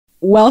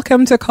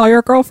Welcome to Call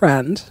Your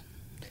Girlfriend,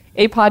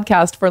 a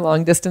podcast for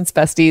long-distance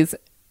besties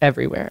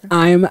everywhere.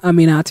 I'm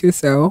Aminatu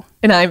So.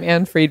 And I'm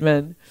Anne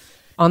Friedman.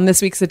 On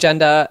this week's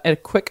agenda, a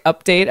quick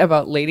update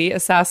about lady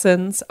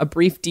assassins, a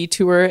brief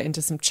detour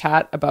into some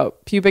chat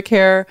about pubic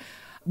hair,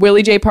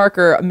 Willie J.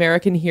 Parker,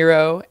 American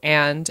hero,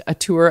 and a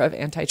tour of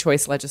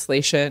anti-choice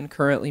legislation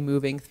currently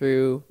moving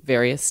through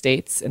various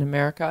states in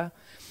America.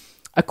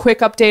 A quick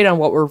update on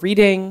what we're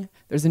reading.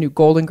 There's a new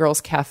Golden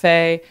Girls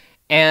Cafe,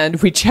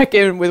 and we check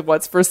in with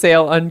what's for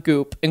sale on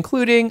Goop,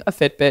 including a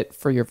Fitbit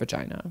for your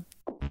vagina.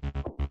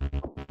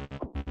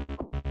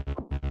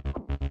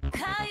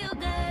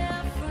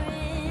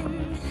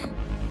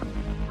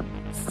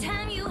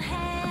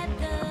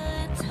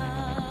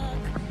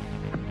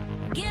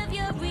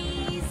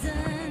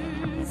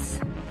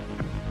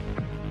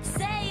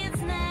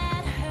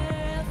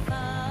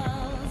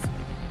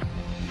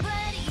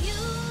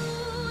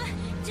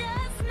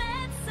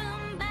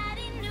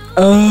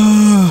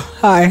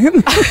 Hi.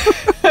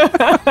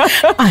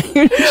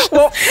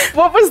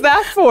 What was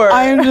that for?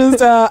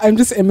 I'm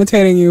just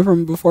imitating you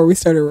from before we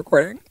started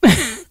recording.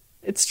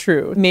 It's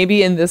true.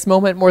 Maybe in this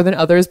moment more than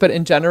others, but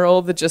in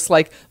general, the just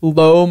like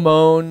low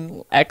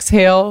moan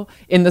exhale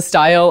in the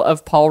style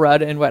of Paul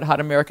Rudd in Wet Hot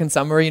American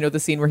Summer. You know, the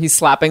scene where he's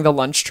slapping the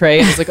lunch tray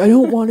and he's like, I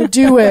don't want to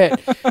do it.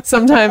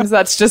 Sometimes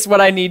that's just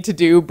what I need to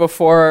do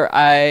before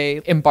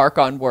I embark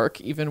on work,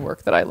 even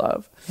work that I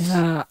love.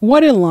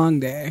 What a long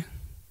day.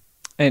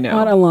 I know.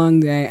 What a long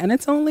day. And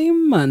it's only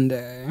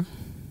Monday.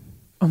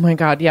 Oh my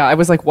God. Yeah. I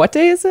was like, what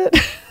day is it?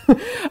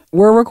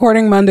 We're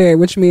recording Monday,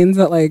 which means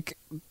that like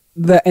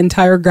the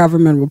entire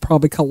government will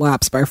probably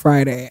collapse by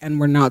Friday. And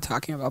we're not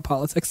talking about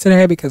politics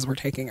today because we're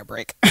taking a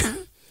break.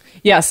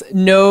 Yes.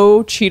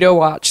 No Cheeto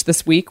watch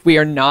this week. We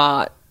are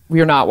not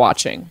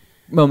watching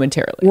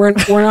momentarily. We're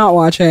not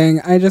watching.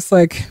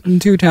 I'm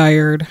too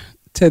tired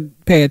to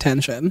pay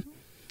attention.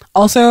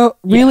 Also,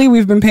 really,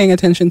 we've been paying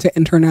attention to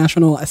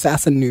international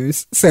assassin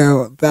news,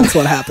 so that's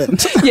what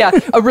happened. Yeah,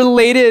 a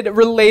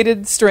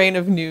related strain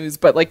of news,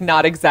 but like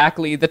not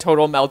exactly the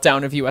total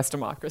meltdown of U.S.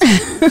 democracy.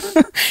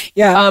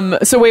 Yeah.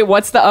 So wait,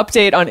 what's the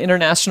update on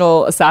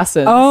international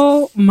assassins?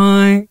 Oh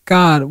my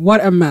God,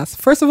 what a mess.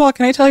 First of all,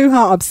 can I tell you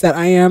how upset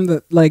I am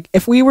that like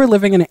if we were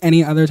living in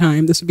any other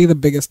time, this would be the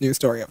biggest news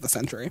story of the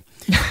century.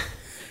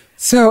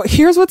 So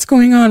here's what's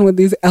going on with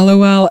these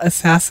LOL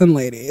assassin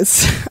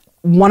ladies.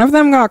 One of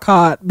them got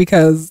caught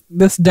because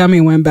this dummy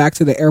went back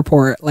to the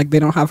airport. Like, they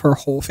don't have her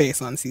whole face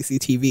on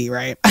CCTV,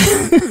 right?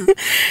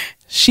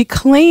 She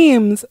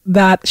claims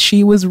that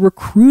she was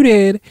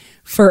recruited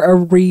for a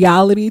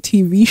reality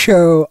TV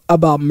show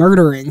about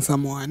murdering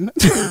someone.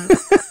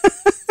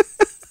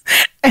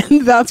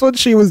 And that's what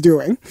she was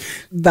doing.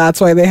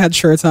 That's why they had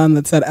shirts on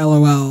that said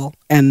LOL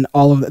and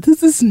all of that.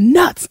 This is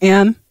nuts,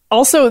 Anne.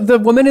 Also, the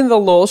woman in the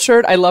LOL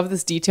shirt, I love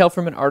this detail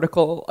from an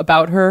article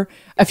about her.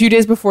 A few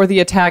days before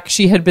the attack,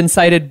 she had been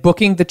cited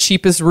booking the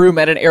cheapest room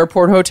at an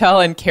airport hotel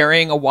and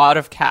carrying a wad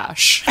of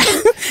cash.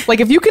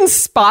 Like, if you can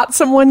spot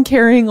someone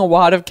carrying a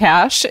wad of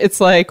cash, it's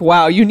like,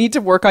 wow, you need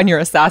to work on your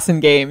assassin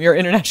game, your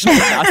international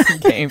assassin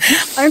game.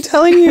 I'm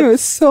telling you,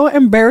 it's so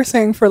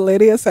embarrassing for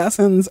lady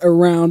assassins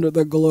around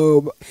the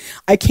globe.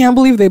 I can't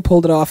believe they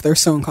pulled it off. They're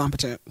so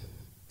incompetent.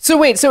 So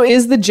wait, so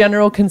is the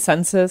general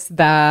consensus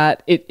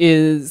that it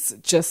is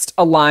just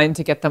a line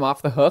to get them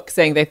off the hook,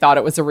 saying they thought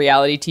it was a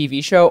reality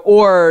TV show,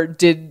 or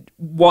did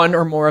one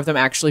or more of them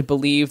actually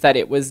believe that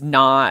it was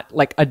not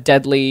like a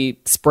deadly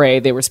spray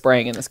they were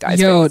spraying in this guy's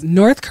face?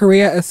 North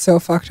Korea is so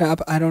fucked up,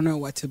 I don't know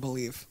what to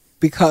believe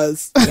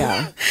because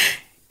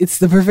it's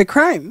the perfect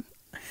crime.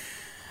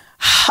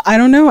 I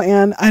don't know,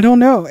 Anne. I don't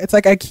know. It's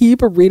like I keep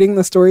reading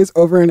the stories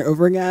over and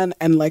over again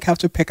and like have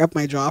to pick up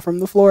my jaw from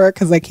the floor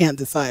because I can't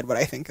decide what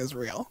I think is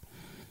real.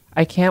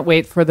 I can't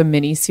wait for the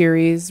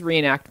miniseries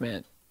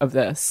reenactment of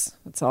this.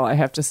 That's all I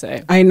have to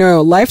say. I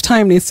know.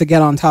 Lifetime needs to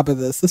get on top of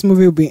this. This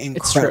movie would be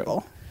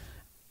incredible.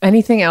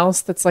 Anything else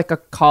that's like a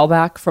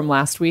callback from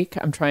last week?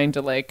 I'm trying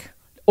to like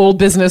old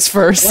business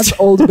first. What's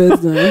old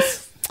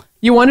business?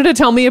 You wanted to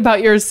tell me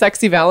about your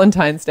sexy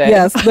Valentine's Day.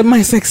 Yes,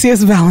 my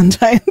sexiest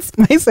Valentine's,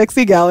 my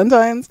sexy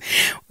Galentine's,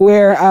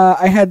 where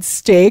I had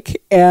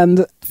steak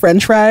and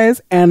French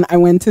fries, and I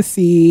went to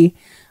see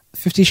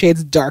 50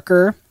 Shades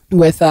Darker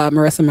with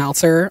Marissa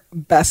Meltzer.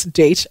 Best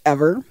date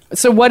ever.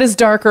 So what is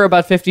darker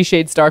about 50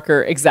 Shades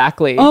Darker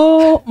exactly?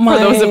 Oh my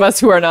For those of us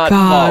who are not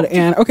God, involved.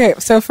 and okay,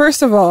 so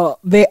first of all,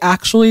 they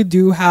actually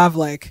do have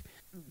like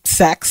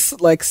sex,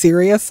 like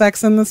serious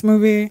sex in this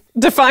movie.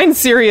 Define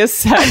serious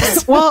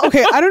sex. Well,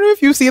 okay, I don't know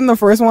if you've seen the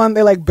first one.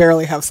 They like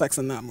barely have sex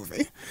in that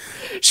movie.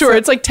 Sure, so,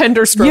 it's like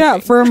tender stroking. Yeah,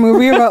 for a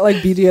movie about like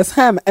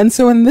BDSM. And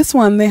so in this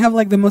one, they have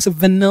like the most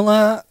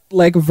vanilla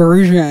like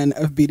version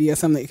of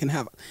BDSM that you can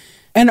have.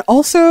 And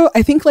also,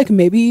 I think like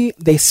maybe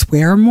they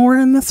swear more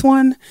in this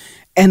one,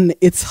 and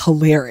it's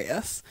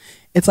hilarious.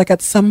 It's like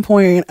at some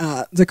point,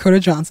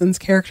 Dakota Johnson's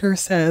character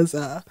says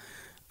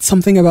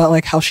something about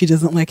like how she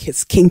doesn't like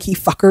his kinky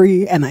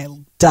fuckery, and I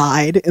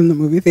died in the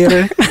movie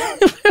theater.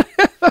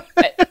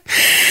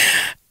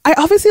 I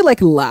obviously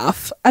like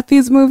laugh at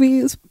these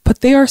movies,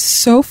 but they are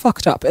so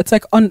fucked up. It's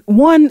like, on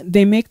one,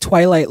 they make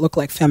Twilight look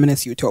like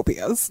feminist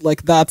utopias.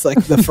 Like, that's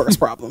like the first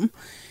problem.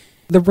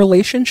 The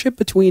relationship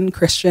between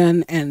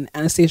Christian and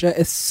Anastasia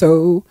is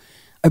so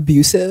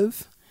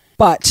abusive,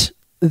 but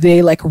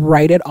they like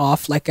write it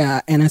off like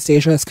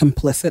Anastasia is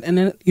complicit in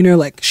it. You know,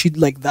 like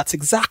that's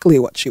exactly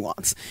what she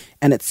wants.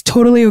 And it's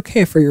totally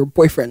okay for your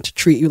boyfriend to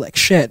treat you like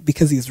shit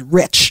because he's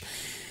rich.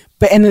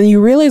 And then you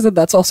realize that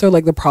that's also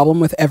like the problem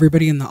with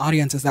everybody in the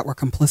audience is that we're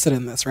complicit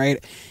in this,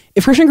 right?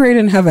 If Christian Grey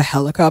didn't have a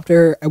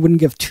helicopter, I wouldn't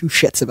give two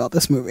shits about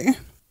this movie.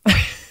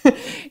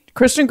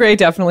 Christian Grey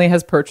definitely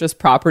has purchased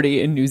property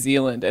in New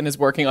Zealand and is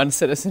working on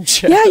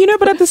citizenship. Yeah, you know,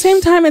 but at the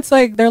same time, it's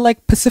like they're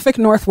like Pacific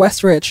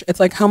Northwest rich. It's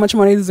like, how much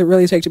money does it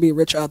really take to be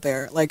rich out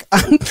there? Like,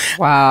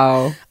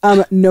 wow.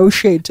 No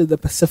shade to the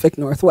Pacific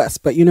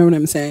Northwest, but you know what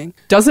I'm saying?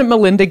 Doesn't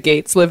Melinda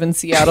Gates live in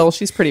Seattle?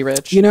 She's pretty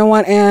rich. You know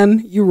what,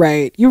 Anne? You're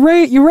right.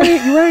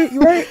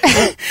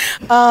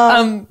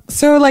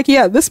 So like,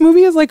 yeah, this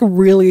movie is like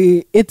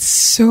really, it's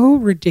so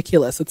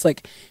ridiculous. It's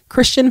like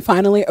Christian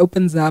finally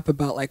opens up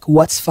about like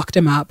what's fucked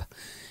him up.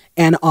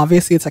 And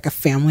obviously it's like a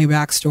family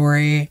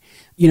backstory,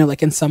 you know,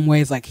 like in some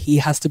ways, like he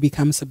has to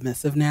become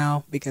submissive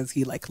now because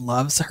he like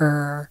loves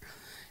her.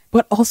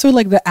 But also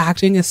like the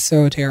acting is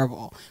so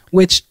terrible,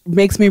 which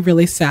makes me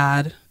really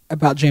sad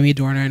about Jamie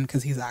Dornan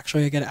because he's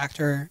actually a good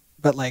actor,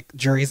 but like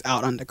jury's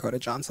out on Dakota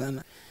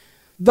Johnson.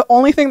 The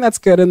only thing that's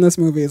good in this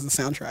movie is the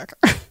soundtrack.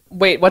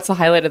 Wait, what's the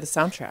highlight of the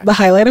soundtrack? The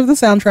highlight of the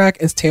soundtrack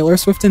is Taylor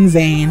Swift and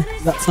Zayn,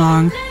 that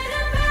song.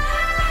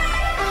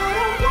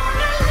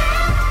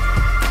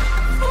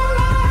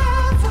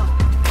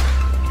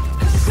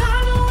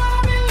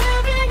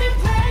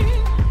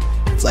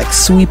 Like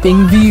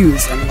sweeping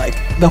views, and like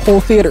the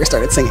whole theater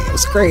started singing. It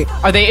was great.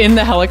 Are they in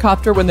the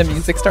helicopter when the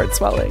music starts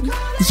swelling?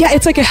 Yeah,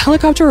 it's like a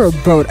helicopter or a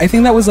boat. I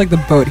think that was like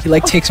the boat. He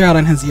like takes her out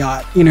on his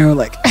yacht, you know,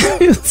 like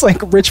it's like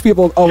rich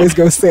people always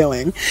go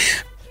sailing.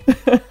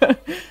 But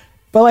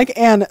like,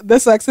 and the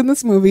sex in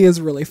this movie is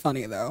really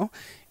funny though.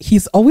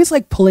 He's always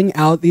like pulling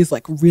out these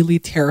like really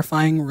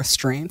terrifying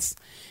restraints.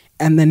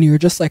 And then you're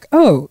just like,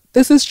 oh,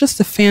 this is just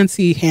a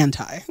fancy hand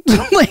tie.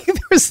 Like,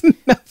 there's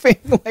nothing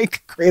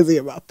like crazy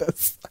about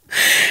this.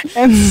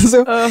 And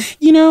so,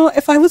 you know,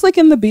 if I was like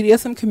in the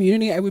BDSM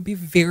community, I would be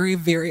very,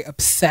 very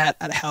upset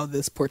at how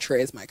this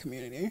portrays my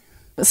community.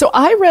 So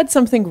I read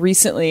something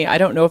recently, I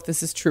don't know if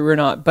this is true or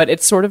not, but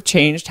it sort of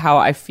changed how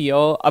I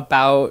feel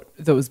about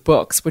those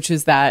books, which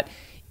is that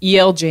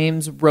E.L.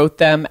 James wrote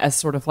them as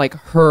sort of like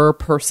her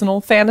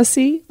personal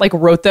fantasy, like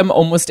wrote them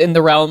almost in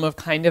the realm of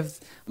kind of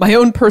my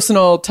own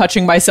personal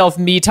touching myself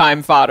me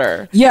time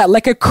fodder. Yeah,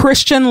 like a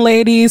Christian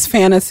lady's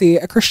fantasy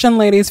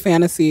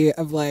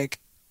of like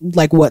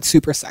what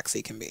super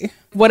sexy can be.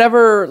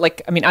 Whatever,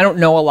 like, I mean, I don't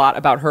know a lot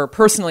about her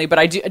personally, but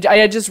I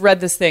had just read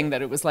this thing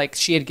that it was like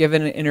she had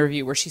given an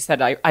interview where she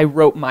said, I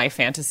wrote my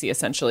fantasy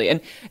essentially. And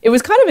it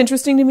was kind of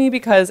interesting to me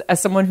because as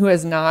someone who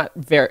is I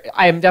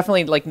am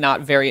definitely like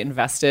not very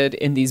invested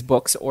in these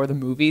books or the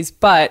movies,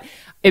 but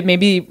it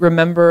made me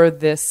remember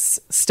this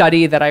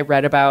study that I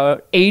read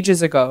about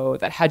ages ago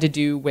that had to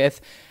do with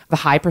the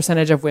high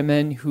percentage of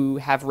women who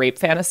have rape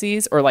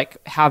fantasies or like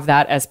have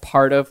that as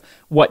part of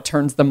what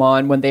turns them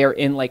on when they are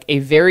in like a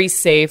very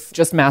safe,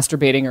 just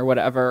masturbating or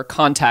whatever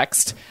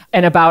context,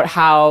 and about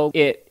how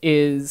it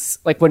is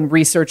like when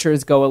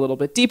researchers go a little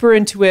bit deeper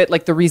into it,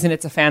 like the reason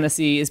it's a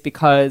fantasy is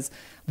because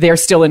they're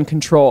still in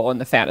control in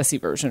the fantasy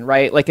version,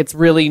 right? Like it's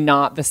really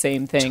not the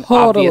same thing,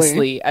 totally.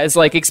 Obviously, as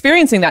like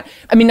experiencing that.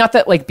 I mean, not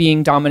that like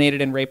being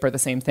dominated and rape are the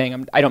same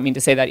thing. I don't mean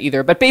to say that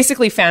either, but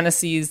basically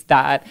fantasies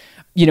that,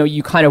 you know,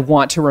 you kind of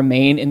want to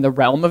remain in the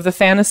realm of the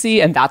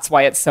fantasy, and that's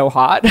why it's so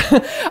hot.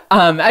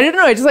 I don't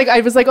know.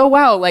 I was like, oh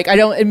wow, like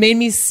it made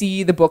me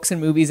see the books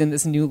and movies in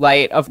this new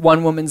light of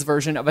one woman's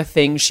version of a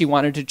thing she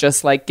wanted to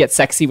just like get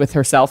sexy with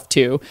herself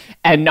too,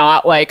 and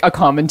not like a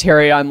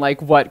commentary on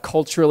like what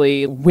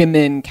culturally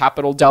women,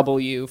 capital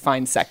W,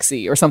 find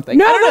sexy or something.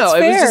 No, I don't know.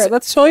 That's fair.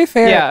 That's totally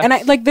fair. Yeah. And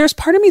I like, there's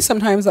part of me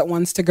sometimes that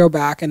wants to go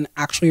back and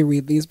actually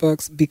read these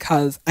books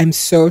because I'm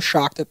so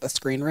shocked at the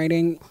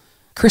screenwriting.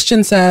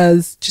 Christian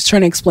says, just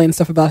trying to explain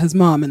stuff about his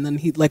mom, and then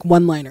he like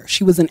one-liner,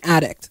 she was an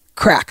addict,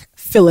 crack,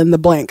 fill in the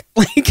blank.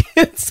 Like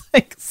it's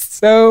like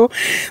so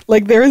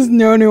like there is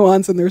no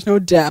nuance and there's no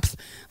depth.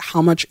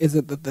 How much is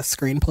it that the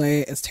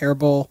screenplay is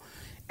terrible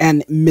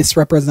and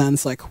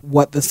misrepresents like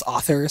what this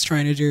author is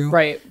trying to do?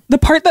 Right. The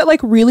part that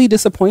like really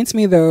disappoints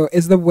me though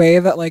is the way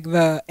that like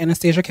the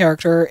Anastasia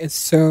character is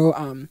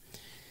so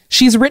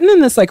she's written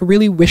in this like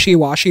really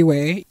wishy-washy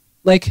way.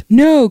 Like,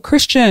 no,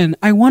 Christian,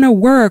 I want to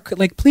work.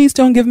 Like, please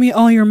don't give me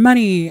all your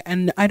money.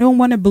 And I don't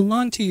want to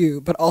belong to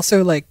you. But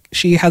also, like,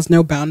 she has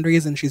no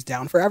boundaries and she's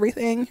down for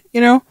everything,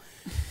 you know?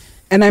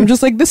 And I'm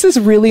just like, this is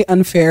really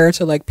unfair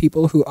to, like,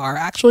 people who are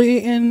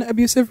actually in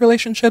abusive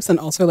relationships. And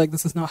also, like,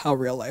 this is not how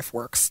real life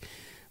works.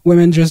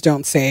 Women just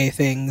don't say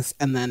things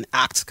and then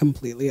act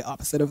completely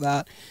opposite of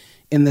that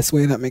in this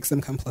way that makes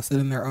them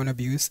complicit in their own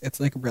abuse. It's,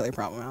 like, really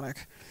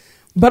problematic.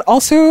 But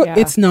also, Yeah.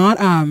 it's not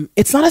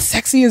as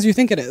sexy as you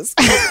think it is.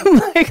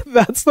 Like,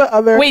 that's the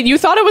other. Wait, you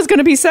thought it was going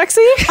to be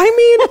sexy? I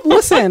mean,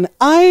 listen,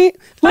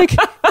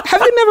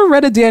 have you never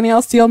read a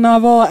Danielle Steele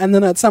novel and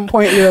then at some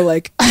point you're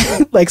like,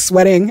 like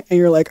sweating and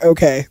you're like,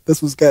 okay,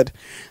 this was good.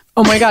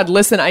 Oh my God,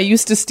 listen, I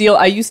used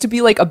to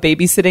be like a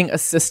babysitting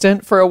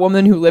assistant for a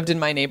woman who lived in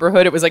my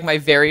neighborhood. It was like my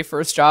very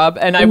first job.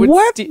 And I would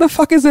What the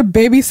fuck is a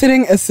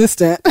babysitting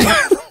assistant?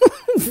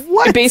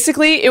 What?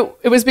 Basically,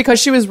 it was because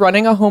she was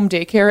running a home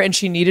daycare and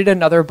she needed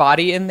another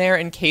body in there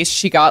in case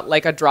she got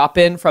like a drop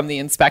in from the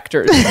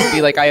inspectors. It would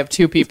be like, I have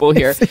two people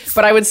here.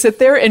 But I would sit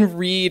there and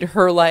read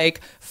her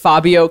like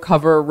Fabio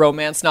cover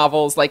romance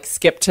novels, like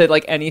skip to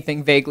like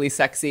anything vaguely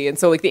sexy. And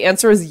so like the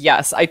answer is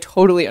yes, I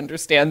totally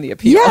understand the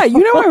appeal. Yeah, you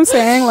know what I'm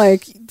saying?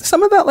 Like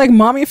some of that like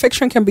mommy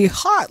fiction can be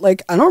hot.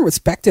 Like I don't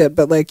respect it,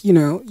 but like, you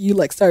know, you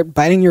like start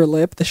biting your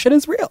lip. The shit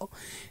is real.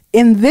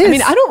 In this, I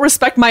mean, I don't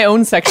respect my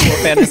own sexual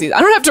fantasies. I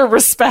don't have to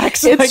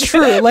respect. It's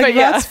true. Like,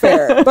 that's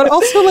fair. But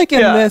also, like, in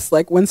Yeah. this,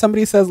 like, when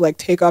somebody says, like,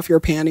 take off your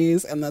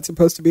panties, and that's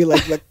supposed to be,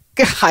 like, the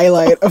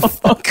highlight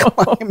of the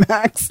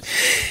climax,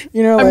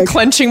 you know, I'm like,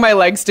 clenching my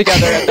legs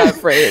together at that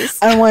phrase.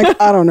 I'm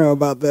like, I don't know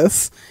about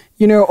this.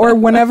 You know, or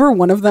whenever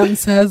one of them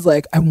says,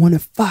 like, I want to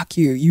fuck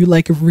you, you,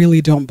 like,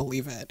 really don't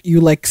believe it. You,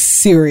 like,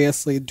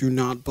 seriously do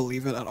not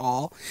believe it at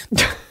all.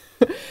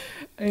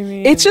 I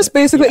mean, It's just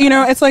basically, you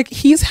know, it's like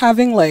he's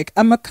having like,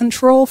 I'm a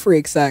control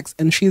freak sex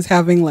and she's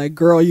having like,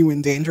 girl, you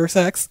in danger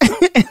sex.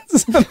 And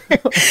so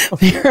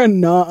they're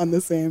not on the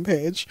same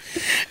page.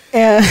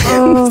 And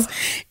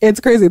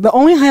it's crazy. The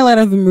only highlight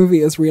of the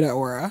movie is Rita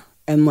Ora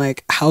and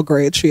like how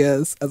great she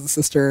is as a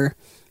sister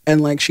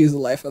and like she's the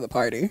life of the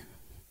party.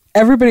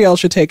 Everybody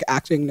else should take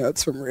acting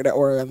notes from Rita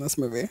Ora in this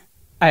movie.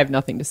 I have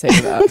nothing to say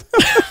to that.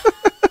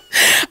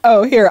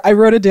 Oh, here, I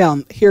wrote it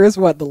down. Here's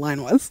what the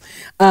line was.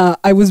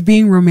 I was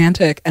being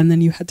romantic and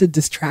then you had to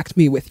distract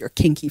me with your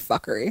kinky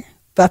fuckery.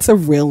 That's a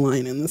real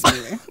line in this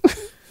movie.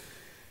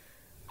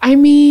 I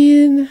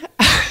mean,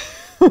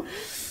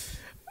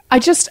 I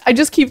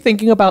just keep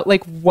thinking about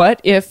like, what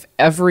if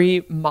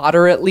every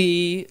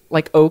moderately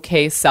like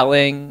okay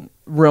selling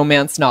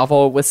romance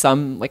novel with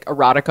some like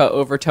erotica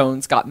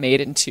overtones got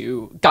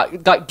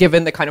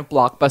given the kind of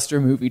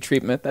blockbuster movie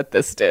treatment that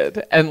this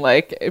did, and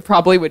like it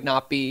probably would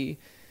not be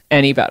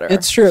any better.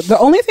 It's true. The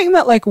only thing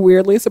that like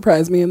weirdly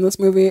surprised me in this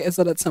movie is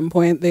that at some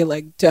point they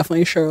like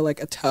definitely show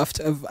like a tuft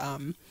of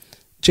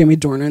Jamie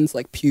Dornan's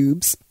like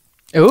pubes.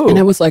 Ooh. And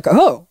I was like,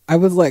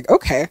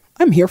 okay,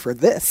 I'm here for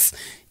this,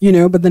 you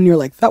know, but then you're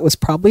like, that was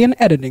probably an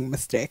editing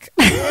mistake.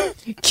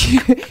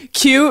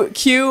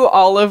 Cue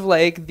all of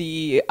like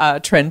the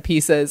trend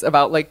pieces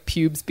about like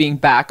pubes being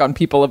back on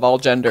people of all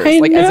genders,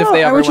 as if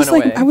they ever went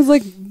away. I was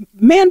like,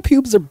 man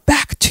pubes are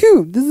back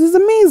too. This is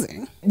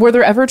amazing. Were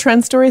there ever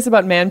trend stories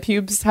about man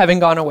pubes having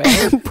gone away?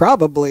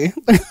 Probably.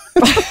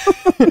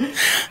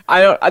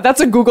 That's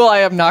a Google I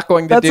am not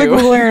going to do. That's a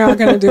Google you're not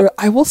going to do.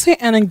 I will say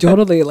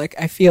anecdotally, like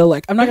I feel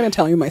like, I'm not going to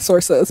tell you my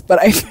sources, but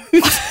I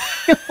feel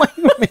like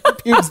man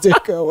pubes did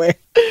go away.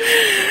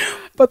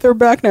 But they're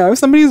back now. If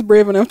somebody's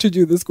brave enough to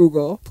do this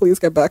Google, please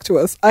get back to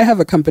us. I have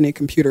a company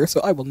computer,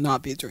 so I will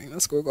not be doing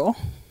this Google.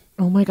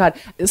 Oh my God.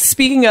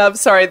 Speaking of,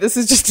 sorry, this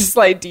is just a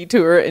slight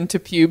detour into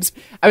pubes.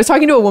 I was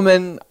talking to a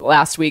woman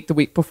last week, the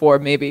week before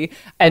maybe,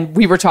 and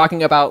we were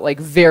talking about like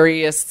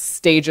various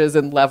stages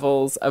and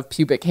levels of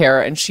pubic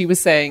hair. And she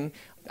was saying,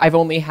 I've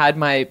only had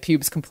my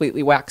pubes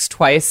completely waxed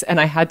twice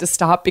and I had to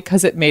stop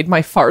because it made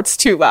my farts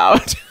too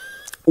loud.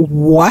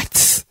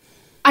 What?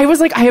 I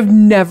was like, I have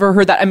never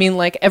heard that. I mean,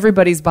 like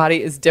everybody's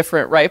body is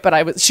different, right?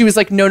 But she was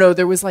like, no,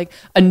 there was like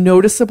a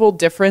noticeable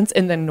difference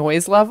in the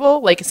noise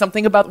level, like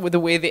something about the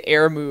way the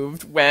air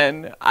moved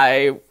when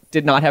I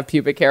did not have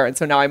pubic hair. And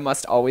so now I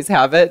must always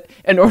have it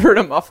in order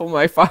to muffle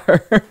my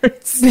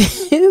farts.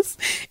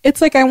 It's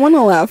like, I want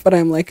to laugh, but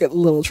I'm like a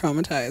little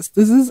traumatized.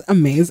 This is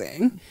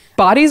amazing.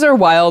 Bodies are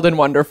wild and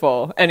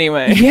wonderful.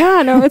 Anyway.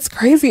 Yeah, no, it's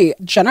crazy.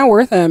 Jenna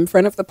Wortham,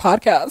 friend of the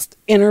podcast,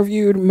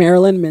 interviewed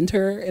Marilyn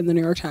Minter in the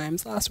New York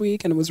Times last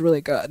week, and it was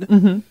really good.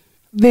 Mm-hmm.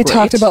 They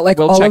talked about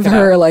like all of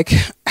her, like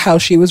how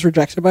she was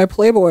rejected by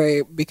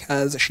Playboy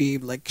because she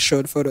like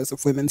showed photos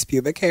of women's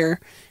pubic hair,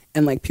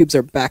 and like pubes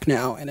are back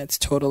now, and it's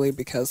totally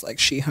because like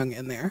she hung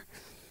in there.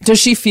 Does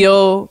she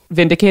feel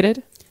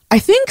vindicated? I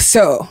think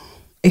so.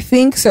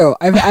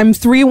 I'm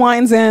 3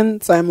 wines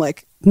in, so I'm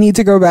like, need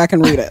to go back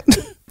and read it.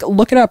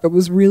 Look it up. It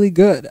was really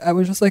good. I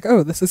was just like,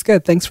 oh, this is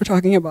good. Thanks for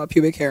talking about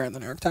pubic hair in the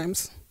New York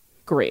Times.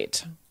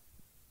 Great.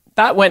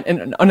 That went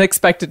in an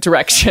unexpected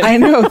direction. I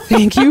know.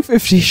 Thank you,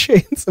 50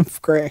 Shades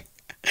of Grey.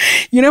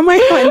 You know, my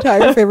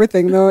entire favorite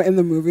thing, though, in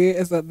the movie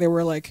is that there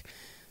were like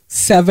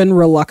 7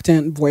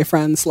 reluctant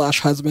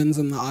boyfriends/husbands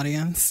in the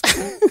audience.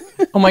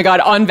 Oh my God,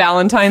 on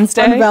Valentine's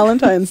Day? On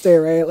Valentine's Day,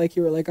 right? Like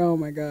you were like, oh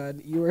my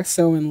God, you are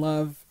so in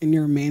love in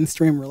your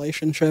mainstream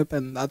relationship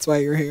and that's why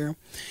you're here.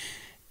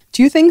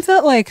 Do you think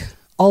that like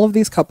all of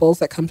these couples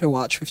that come to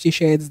watch 50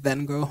 Shades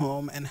then go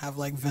home and have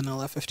like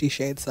vanilla 50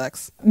 Shades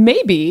sex?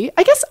 Maybe.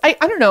 I guess I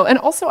don't know. And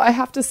also I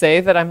have to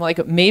say that I'm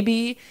like,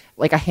 maybe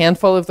like a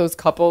handful of those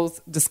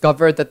couples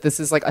discovered that this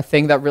is like a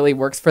thing that really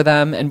works for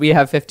them, and we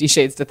have 50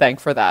 Shades to thank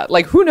for that.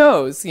 Like, who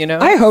knows, you know?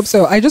 I hope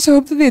so. I just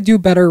hope that they do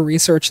better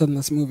research than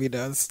this movie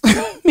does.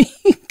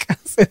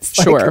 Because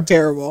it's like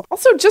terrible.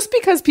 Also, just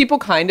because people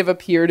kind of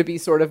appear to be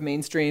sort of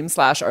mainstream /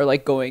 are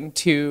like going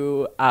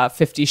to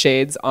 50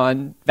 Shades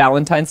on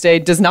Valentine's Day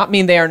does not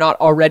mean they are not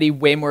already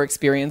way more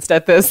experienced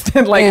at this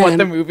than like what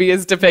the movie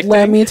is depicting.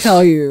 Let me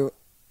tell you,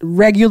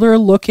 regular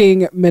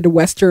looking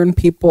Midwestern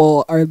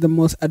people are the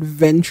most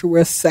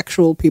adventurous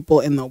sexual people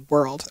in the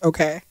world.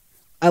 Okay.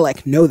 I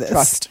like know this.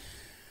 Trust.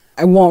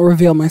 I won't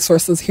reveal my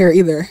sources here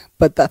either,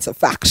 but that's a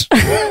fact.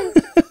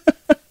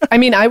 I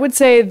mean, I would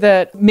say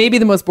that maybe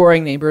the most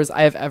boring neighbors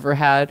I have ever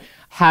had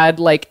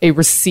like a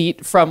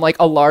receipt from like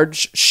a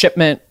large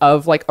shipment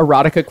of like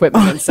erotic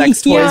equipment and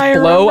sex toys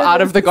blow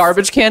out of the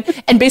garbage can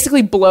and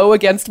basically blow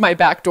against my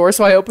back door.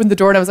 So I opened the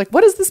door and I was like,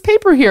 what is this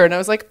paper here? And I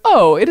was like,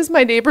 oh, it is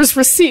my neighbor's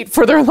receipt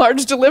for their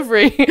large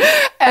delivery.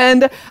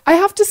 And I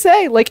have to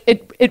say, like,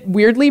 it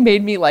weirdly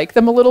made me like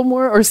them a little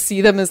more or see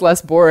them as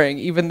less boring,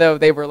 even though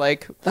they were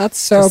like, that's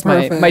so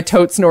perfect. My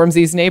totes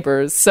normsies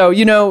neighbors. So,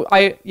 you know,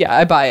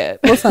 I buy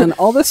it. Listen,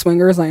 all the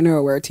swingers I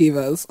know wear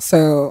Tevas.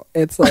 So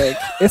it's like,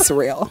 it's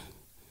real.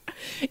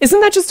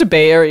 Isn't that just a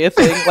Bay Area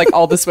thing? Like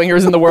all the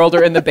swingers in the world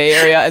are in the Bay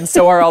Area, and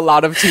so are a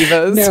lot of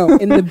Tevas. No,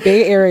 in the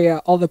Bay Area,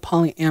 all the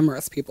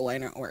polyamorous people I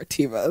know wear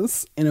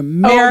Tevas. In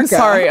America,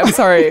 I'm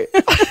sorry.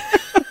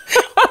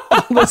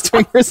 All the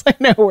swingers I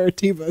know wear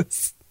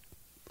Tevas.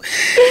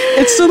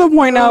 It's to the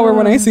point now where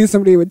when I see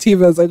somebody with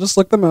Tevas, I just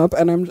look them up,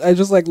 and I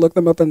just like look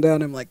them up and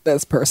down. I'm like,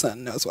 this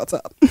person knows what's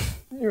up.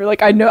 You're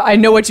like, I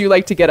know what you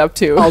like to get up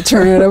to.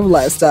 Alternative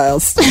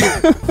lifestyles.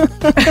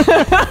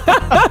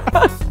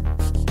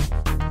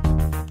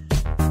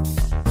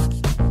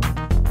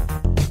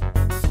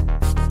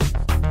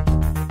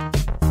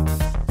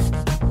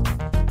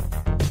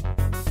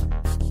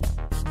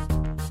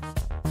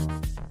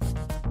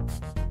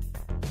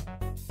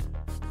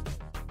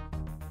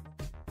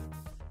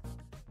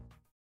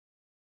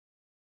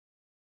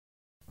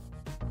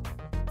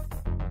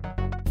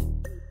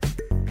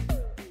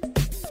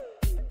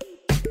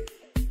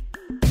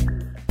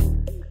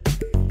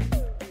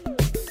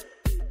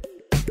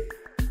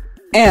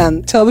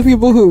 And tell the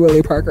people who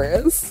Willie Parker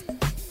is.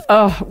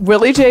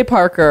 Willie J.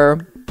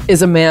 Parker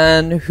is a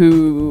man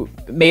who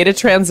made a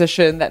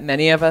transition that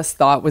many of us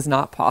thought was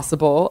not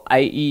possible,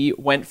 i.e.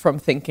 went from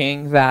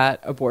thinking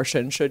that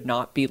abortion should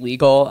not be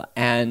legal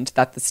and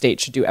that the state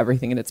should do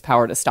everything in its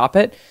power to stop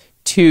it,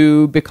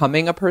 to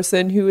becoming a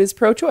person who is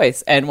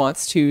pro-choice and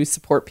wants to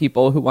support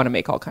people who want to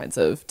make all kinds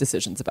of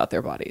decisions about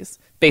their bodies.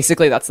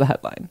 Basically, that's the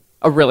headline.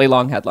 A really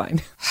long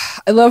headline.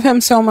 I love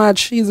him so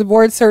much. He's a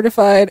board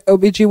certified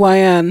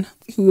OBGYN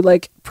who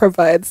like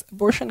provides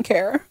abortion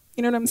care.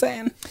 You know what I'm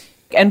saying?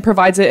 And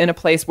provides it in a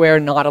place where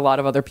not a lot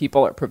of other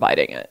people are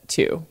providing it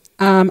too.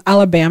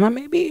 Alabama,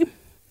 maybe?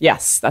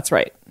 Yes, that's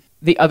right.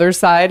 The other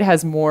side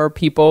has more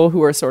people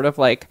who are sort of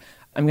like,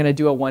 I'm going to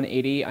do a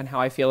 180 on how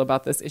I feel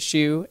about this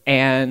issue.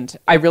 And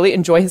I really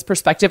enjoy his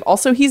perspective.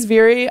 Also, he's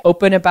very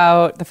open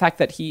about the fact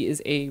that he is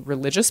a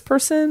religious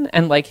person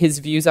and like his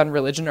views on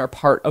religion are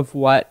part of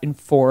what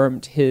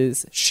informed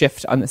his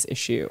shift on this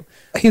issue.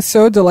 He's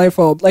so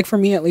delightful. Like for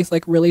me, at least,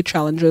 like really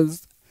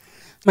challenges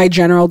my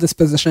general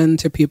disposition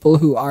to people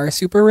who are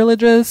super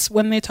religious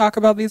when they talk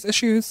about these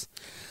issues.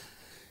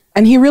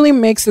 And he really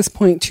makes this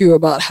point too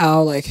about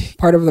how like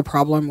part of the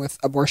problem with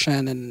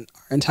abortion and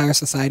our entire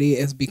society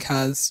is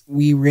because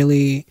we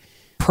really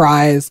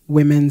prize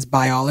women's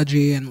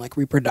biology and like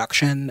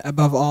reproduction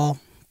above all.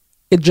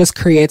 It just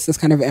creates this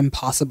kind of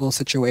impossible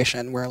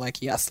situation where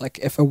like, yes, like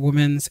if a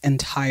woman's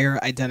entire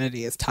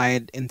identity is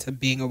tied into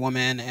being a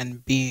woman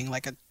and being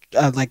like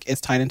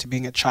is tied into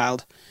being a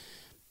child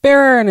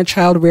bearer and a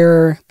child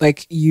rearer,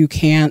 like you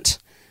can't,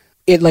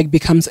 it like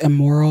becomes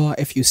immoral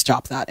if you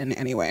stop that in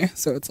any way.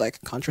 So it's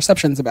like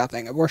contraception's a bad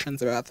thing, abortion's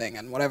a bad thing,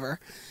 and whatever.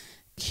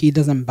 He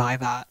doesn't buy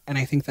that. And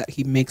I think that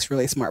he makes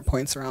really smart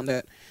points around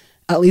it.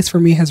 At least for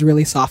me, has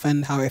really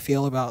softened how I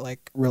feel about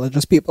like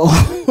religious people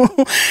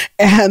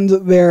and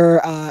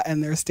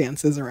their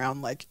stances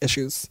around like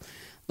issues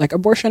like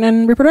abortion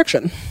and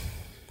reproduction.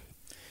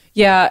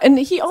 Yeah, and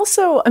he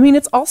also, I mean,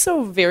 it's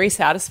also very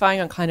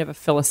satisfying on kind of a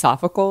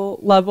philosophical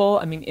level.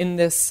 I mean, in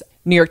this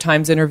New York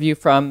Times interview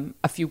from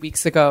a few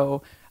weeks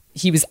ago,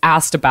 he was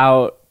asked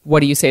about,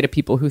 what do you say to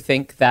people who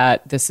think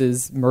that this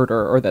is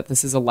murder or that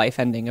this is a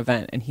life-ending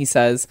event? And he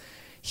says,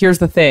 here's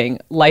the thing,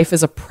 life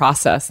is a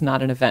process,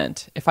 not an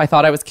event. If I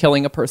thought I was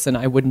killing a person,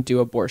 I wouldn't do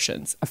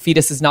abortions. A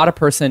fetus is not a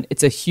person,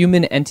 it's a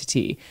human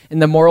entity. In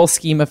the moral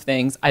scheme of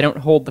things, I don't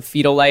hold the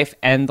fetal life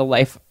and the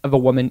life of a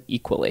woman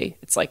equally.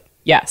 It's like,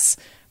 yes.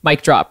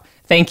 Mic drop.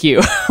 Thank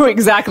you.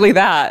 Exactly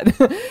that.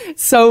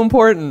 So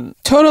important.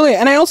 Totally.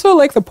 And I also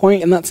like the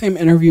point in that same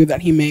interview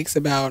that he makes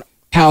about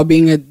how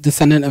being a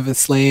descendant of a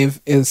slave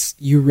is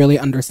you really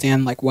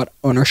understand like what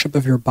ownership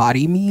of your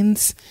body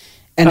means.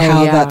 and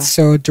how yeah. that's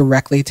so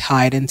directly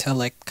tied into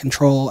like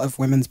control of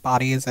women's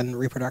bodies and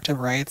reproductive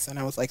rights. And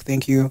I was like,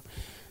 thank you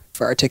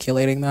for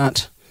articulating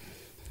that.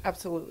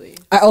 Absolutely.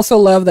 I also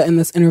love that in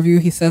this interview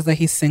he says that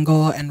he's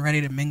single and ready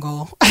to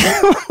mingle.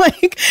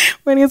 Like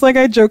when he's like,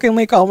 I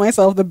jokingly call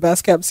myself the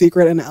best kept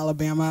secret in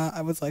Alabama.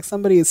 I was like,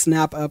 somebody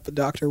snap up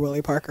Dr.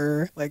 Willie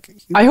Parker. Like,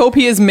 I hope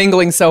he is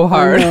mingling so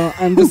hard.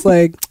 I'm just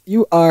like,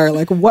 you are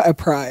like, what a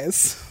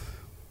prize.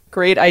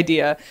 Great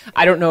idea.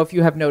 I don't know if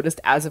you have noticed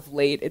as of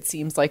late, it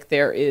seems like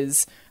there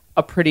is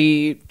a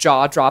pretty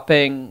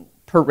jaw-dropping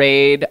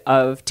parade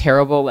of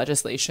terrible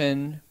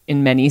legislation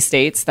in many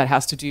states that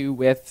has to do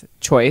with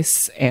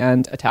choice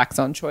and attacks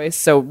on choice.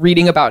 So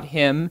reading about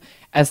him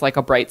as like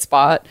a bright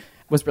spot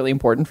was really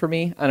important for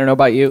me. I don't know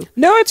about you.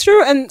 No, it's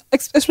true. And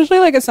especially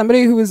like as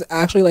somebody who is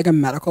actually like a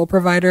medical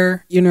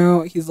provider, you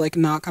know, he's like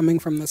not coming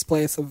from this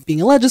place of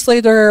being a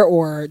legislator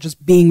or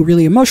just being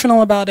really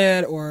emotional about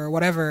it or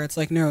whatever. It's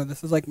like, no,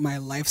 this is like my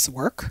life's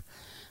work,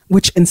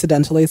 which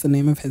incidentally is the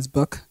name of his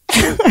book.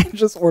 I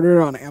just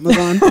ordered it on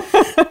Amazon.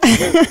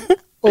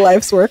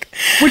 Life's work,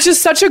 which is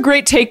such a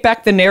great take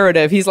back the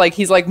narrative. He's like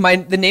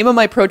the name of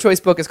my pro-choice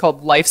book is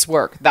called Life's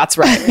Work. That's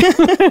right.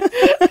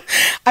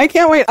 I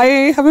can't wait. I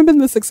haven't been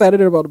this excited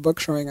about a book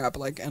showing up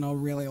like in a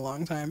really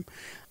long time.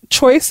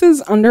 Choice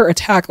is under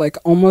attack like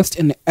almost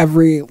in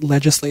every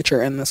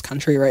legislature in this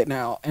country right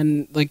now,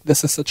 and like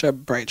this is such a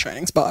bright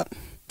shining spot.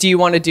 Do you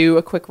want to do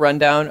a quick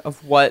rundown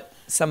of what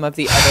some of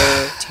the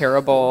other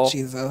terrible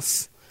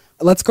Jesus.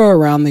 Let's go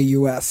around the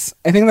U.S.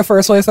 I think the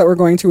first place that we're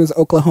going to is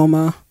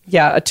Oklahoma.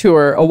 Yeah,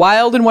 a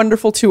wild and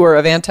wonderful tour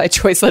of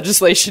anti-choice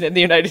legislation in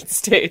the United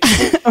States.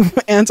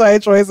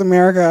 Anti-choice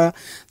America.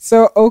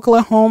 So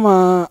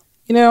Oklahoma,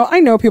 you know, I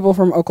know people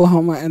from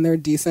Oklahoma and they're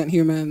decent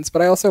humans,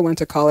 but I also went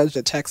to college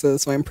at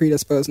Texas, so I'm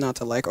predisposed not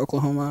to like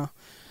Oklahoma.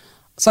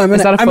 So I'm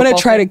gonna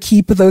try to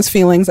keep those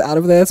feelings out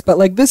of this, but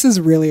like this is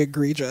really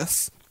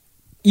egregious,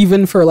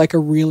 even for like a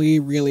really,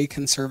 really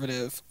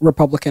conservative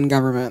Republican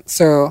government.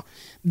 So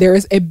there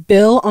is a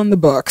bill on the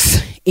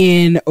books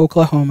in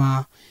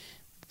Oklahoma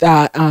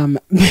that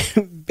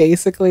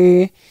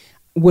basically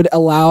would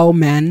allow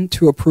men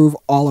to approve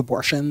all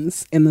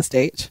abortions in the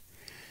state.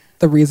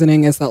 The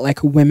reasoning is that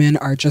like women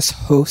are just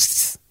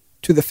hosts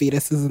to the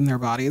fetuses in their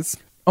bodies.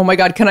 Oh my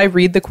God, can I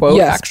read the quote?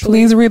 Yes, actually?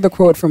 Please read the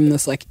quote from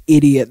this like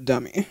idiot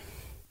dummy.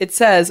 It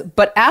says,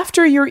 but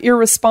after you're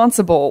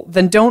irresponsible,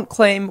 then don't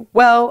claim,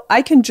 well,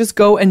 I can just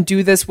go and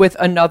do this with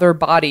another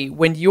body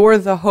when you're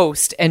the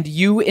host and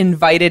you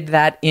invited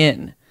that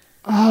in.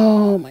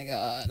 Oh my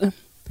God.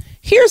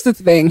 Here's the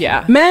thing.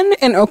 Yeah. Men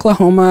in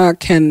Oklahoma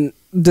can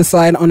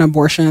decide on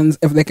abortions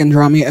if they can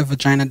draw me a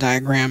vagina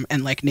diagram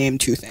and like name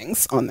two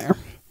things on there.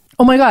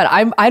 Oh my God,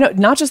 I don't,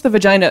 not just the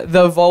vagina,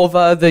 the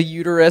vulva, the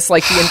uterus,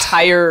 like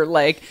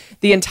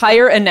the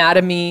entire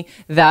anatomy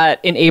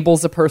that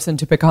enables a person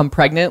to become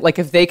pregnant. Like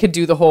if they could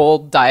do the whole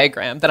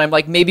diagram, then I'm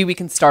like, maybe we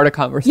can start a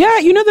conversation. Yeah,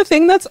 you know the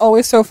thing that's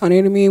always so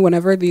funny to me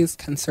whenever these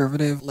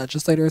conservative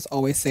legislators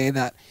always say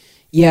that,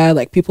 yeah,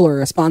 like people are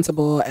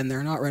responsible and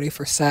they're not ready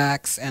for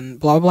sex and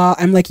blah, blah.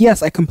 I'm like,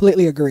 yes, I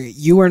completely agree.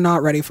 You are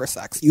not ready for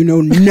sex. You know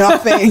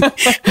nothing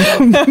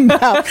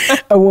about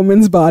a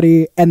woman's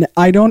body. And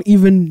I don't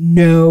even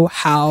know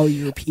how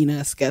your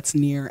penis gets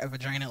near a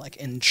vagina, like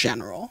in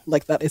general.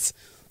 Like that is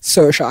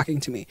so shocking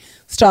to me.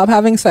 Stop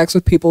having sex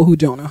with people who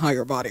don't know how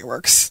your body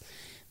works.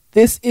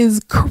 This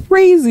is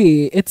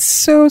crazy. It's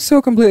so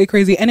completely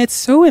crazy. And it's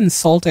so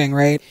insulting,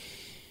 right?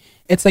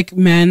 It's like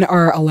men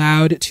are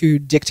allowed to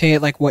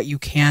dictate like what you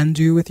can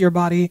do with your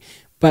body,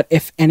 but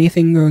if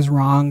anything goes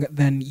wrong,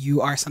 then you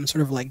are some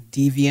sort of like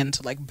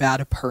deviant, like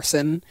bad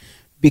person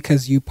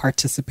because you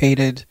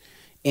participated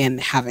in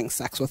having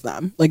sex with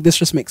them. Like this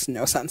just makes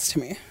no sense to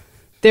me.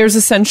 There's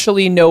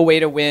essentially no way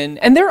to win.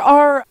 And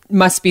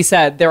must be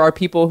said, there are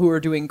people who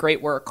are doing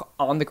great work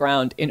on the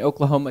ground in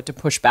Oklahoma to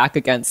push back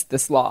against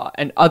this law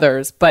and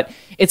others. But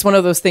it's one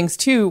of those things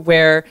too,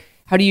 where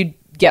how do you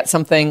get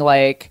something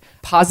like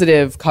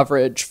positive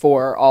coverage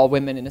for all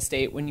women in a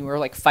state when you are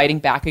like fighting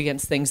back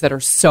against things that are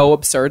so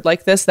absurd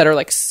like this, that are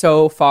like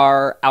so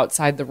far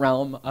outside the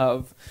realm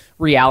of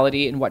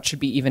reality and what should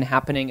be even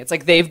happening? It's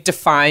like they've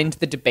defined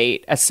the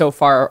debate as so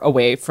far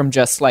away from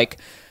just like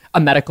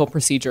a medical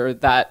procedure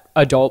that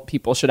adult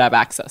people should have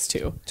access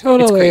to.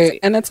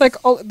 Totally. And it's like,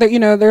 you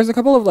know, there's a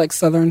couple of like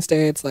southern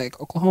states like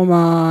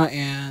Oklahoma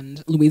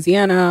and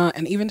Louisiana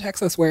and even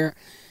Texas where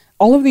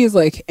all of these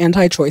like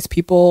anti-choice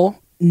people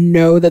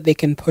know that they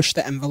can push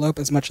the envelope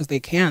as much as they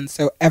can.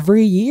 So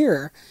every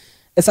year,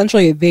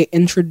 essentially, they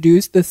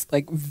introduce this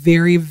like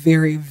very,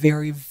 very,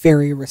 very,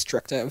 very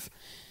restrictive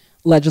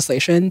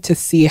legislation to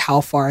see how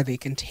far they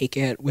can take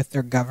it with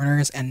their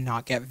governors and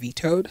not get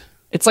vetoed.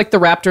 It's like the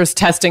raptors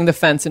testing the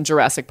fence in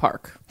Jurassic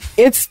Park.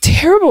 It's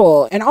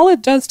terrible. And all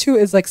it does too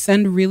is like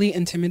send really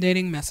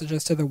intimidating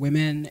messages to the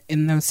women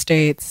in those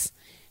states.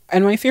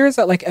 And my fear is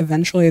that like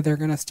eventually they're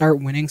going to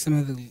start winning some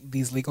of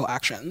these legal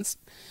actions.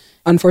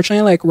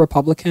 Unfortunately, like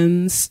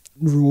Republicans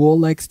rule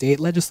like state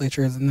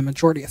legislatures in the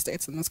majority of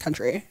states in this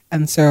country.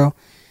 And so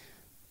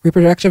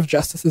reproductive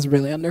justice is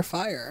really under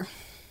fire.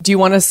 Do you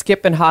want to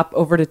skip and hop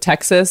over to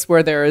Texas,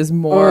 where there is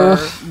more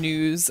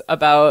news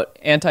about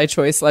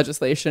anti-choice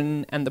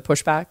legislation and the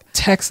pushback?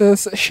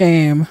 Texas,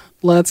 shame.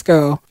 Let's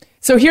go.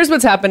 So here's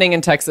what's happening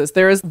in Texas.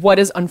 There is what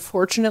is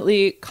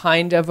unfortunately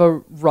kind of a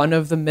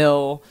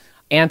run-of-the-mill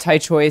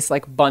anti-choice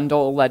like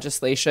bundle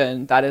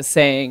legislation that is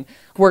saying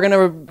we're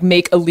going to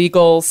make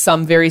illegal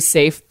some very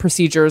safe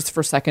procedures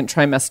for second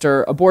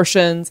trimester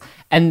abortions,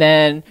 and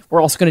then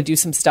we're also going to do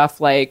some stuff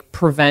like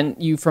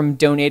prevent you from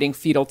donating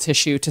fetal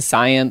tissue to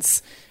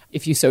science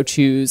if you so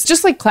choose,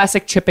 just like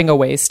classic chipping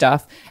away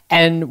stuff.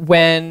 And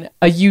when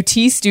a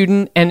UT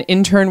student and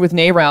intern with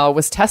NARAL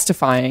was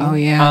testifying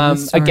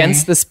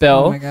against this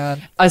bill,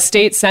 a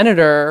state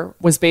senator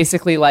was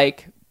basically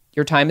like,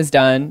 your time is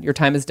done. Your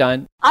time is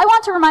done. I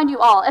want to remind you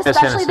all,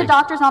 especially the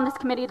doctors on this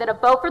committee, that a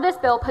vote for this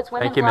bill puts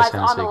women's lives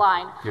on the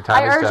line.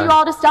 I urge you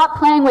all to stop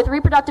playing with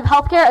reproductive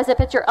health care as if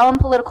it's your own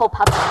political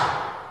puppet.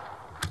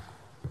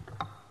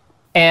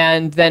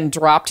 And then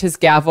dropped his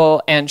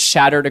gavel and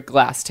shattered a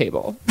glass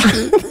table.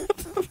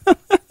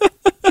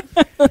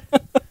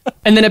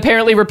 And then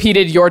apparently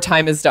repeated, your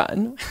time is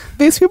done.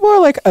 These people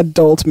are like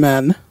adult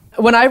men.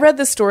 When I read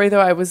this story,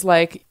 though, I was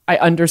like, I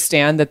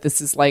understand that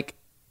this is like,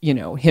 you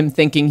know, him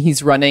thinking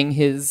he's running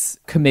his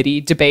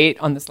committee debate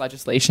on this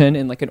legislation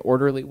in like an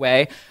orderly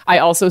way. I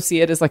also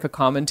see it as like a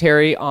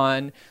commentary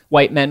on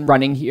white men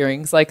running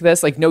hearings like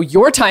this. Like, no,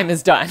 your time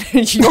is done.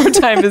 Your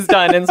time is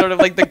done. And sort of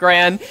like the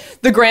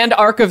grand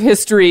arc of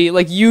history,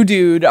 like you,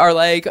 dude, are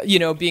like, you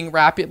know, being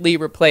rapidly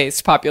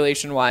replaced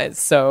population wise.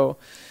 So,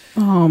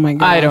 oh my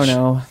gosh. I don't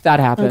know. That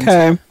happened.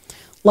 Okay.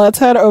 Let's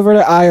head over to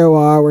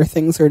Iowa, where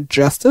things are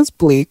just as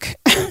bleak.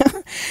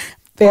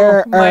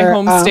 My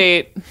home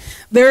state.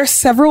 There are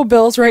several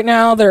bills right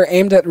now that are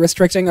aimed at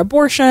restricting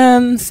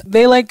abortions.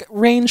 They like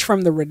range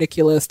from the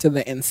ridiculous to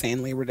the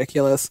insanely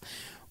ridiculous.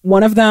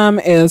 One of them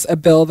is a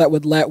bill that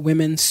would let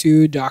women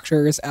sue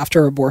doctors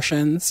after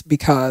abortions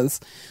because,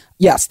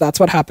 yes,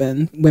 that's what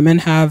happened. Women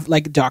have,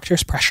 like,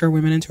 doctors pressure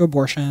women into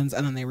abortions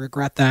and then they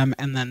regret them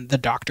and then the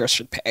doctors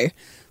should pay.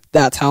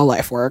 That's how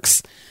life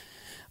works.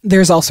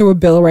 There's also a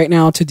bill right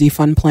now to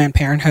defund Planned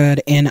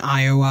Parenthood in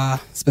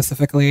Iowa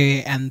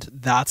specifically, and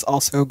that's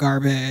also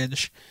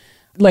garbage.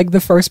 Like, the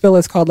first bill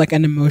is called like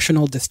an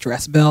emotional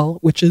distress bill,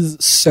 which is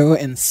so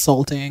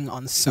insulting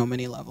on so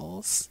many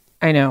levels.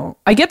 I know.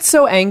 I get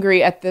so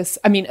angry at this.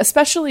 I mean,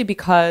 especially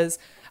because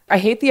I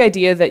hate the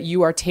idea that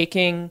you are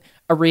taking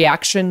a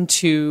reaction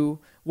to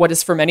what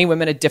is for many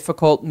women a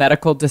difficult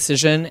medical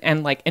decision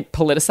and like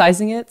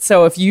politicizing it.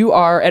 So if you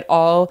are at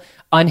all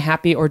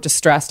unhappy or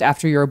distressed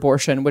after your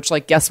abortion, which,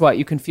 like, guess what?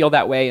 You can feel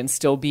that way and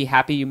still be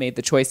happy you made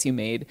the choice you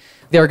made.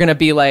 They're going to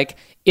be like,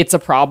 it's a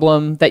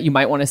problem that you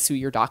might want to sue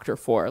your doctor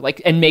for,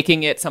 like, and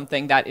making it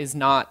something that is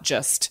not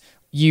just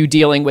you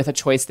dealing with a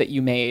choice that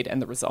you made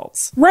and the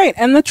results. Right.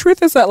 And the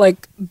truth is that,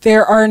 like,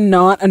 there are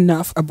not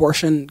enough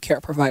abortion care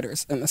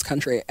providers in this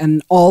country.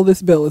 And all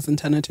this bill is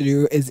intended to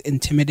do is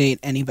intimidate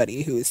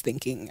anybody who is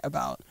thinking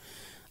about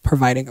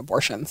providing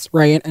abortions,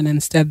 right? And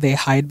instead they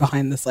hide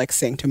behind this like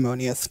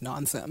sanctimonious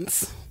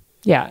nonsense.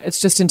 Yeah, it's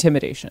just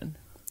intimidation.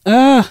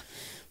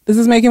 This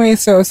is making me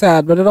so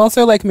sad, but it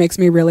also like makes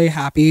me really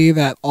happy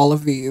that all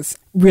of these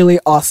really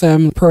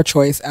awesome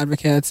pro-choice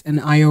advocates in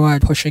Iowa are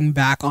pushing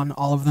back on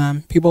all of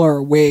them. People are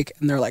awake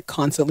and they're like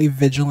constantly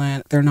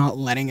vigilant. They're not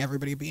letting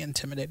everybody be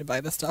intimidated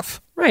by this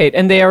stuff. Right,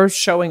 and they are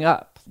showing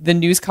up. The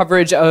news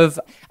coverage of,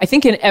 I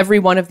think in every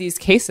one of these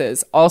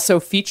cases also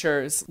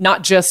features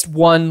not just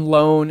one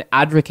lone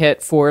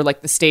advocate for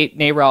like the state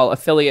NARAL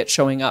affiliate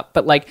showing up,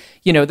 but like,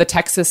 you know, the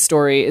Texas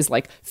story is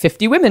like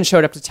 50 women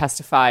showed up to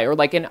testify, or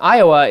like in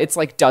Iowa, it's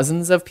like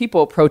dozens of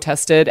people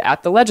protested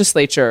at the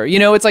legislature. You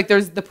know, it's like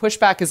there's the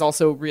pushback is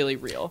also really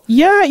real.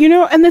 Yeah, you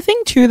know, and the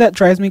thing too that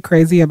drives me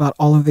crazy about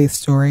all of these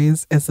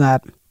stories is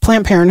that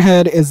Planned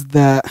Parenthood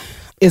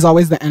is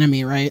always the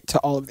enemy, right, to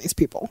all of these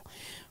people.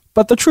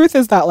 But the truth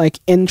is that,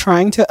 like, in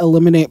trying to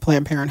eliminate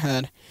Planned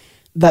Parenthood,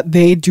 that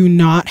they do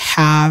not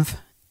have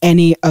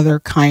any other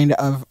kind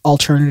of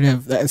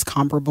alternative that is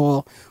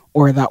comparable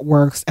or that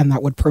works and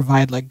that would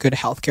provide, like, good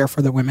healthcare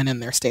for the women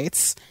in their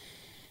states.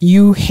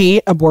 You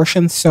hate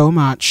abortion so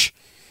much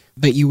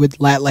that you would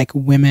let, like,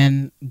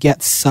 women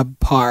get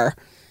subpar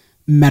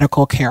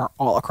medical care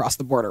all across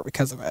the border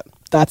because of it.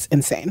 That's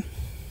insane.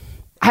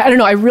 I don't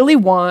know. I really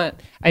want,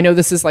 I know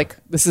this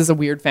is a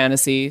weird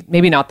fantasy,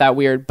 maybe not that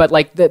weird, but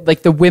like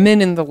the women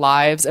in the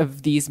lives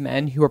of these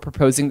men who are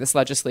proposing this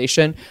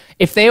legislation,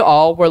 if they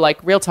all were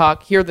like, real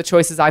talk, here are the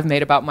choices I've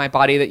made about my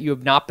body that you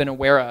have not been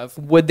aware of,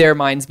 would their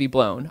minds be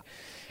blown?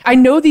 I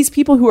know these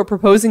people who are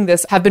proposing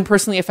this have been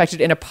personally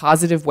affected in a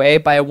positive way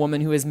by a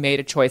woman who has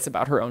made a choice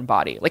about her own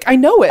body. Like, I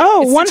know it.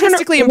 Oh, it's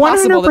statistically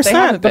impossible 100%, that they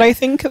haven't been. But I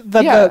think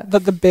that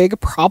the big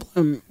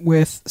problem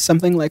with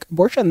something like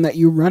abortion that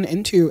you run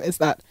into is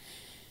that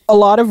a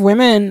lot of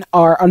women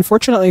are,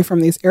 unfortunately, from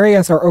these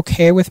areas are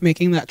okay with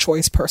making that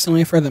choice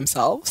personally for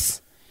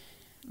themselves.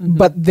 Mm-hmm.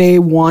 But they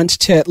want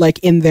to, like,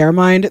 in their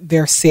mind,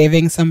 they're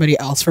saving somebody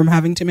else from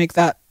having to make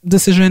that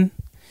decision,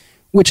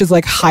 which is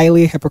like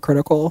highly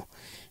hypocritical.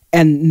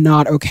 and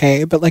not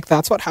okay. But like,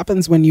 that's what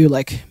happens when you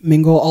like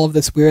mingle all of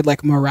this weird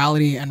like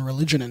morality and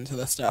religion into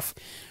this stuff.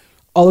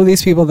 All of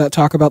these people that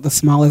talk about the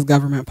smallest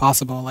government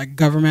possible, like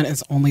government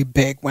is only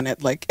big when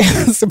it like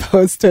is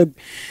supposed to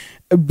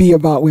be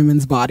about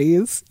women's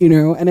bodies, you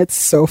know, and it's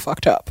so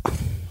fucked up.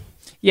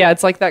 Yeah,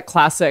 it's like that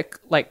classic,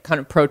 like, kind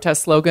of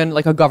protest slogan,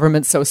 like a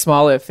government so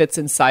small it fits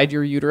inside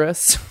your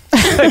uterus.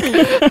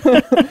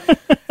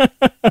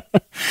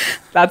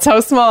 That's how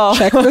small.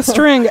 Check the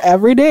string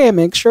every day.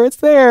 Make sure it's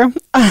there.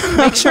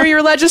 Make sure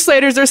your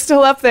legislators are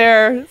still up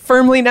there,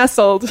 firmly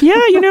nestled.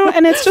 Yeah, you know,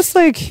 and it's just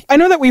like, I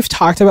know that we've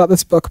talked about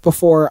this book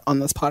before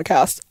on this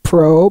podcast,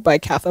 Pro by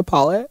Katha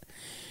Pollitt.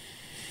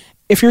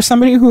 If you're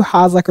somebody who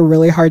has like a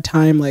really hard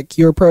time, like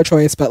you're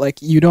pro-choice, but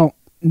like you don't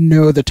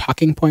know the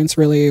talking points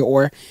really,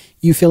 or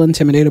you feel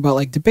intimidated about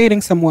like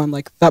debating someone,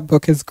 like that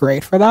book is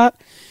great for that.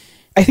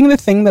 I think the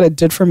thing that it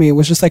did for me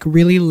was just like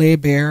really lay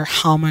bare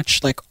how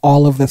much like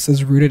all of this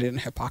is rooted in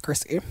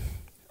hypocrisy.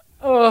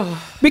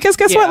 Oh, because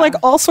guess what? Like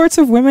all sorts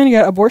of women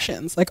get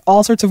abortions, like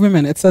all sorts of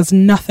women. It says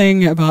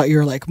nothing about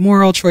your like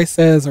moral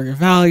choices or your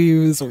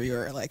values or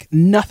your like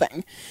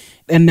nothing.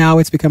 And now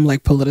it's become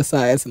like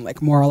politicized and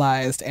like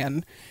moralized,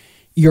 and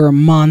you're a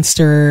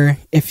monster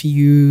if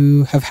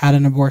you have had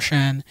an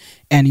abortion,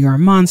 and you're a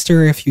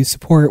monster if you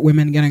support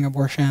women getting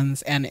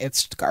abortions, and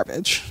it's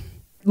garbage.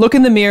 Look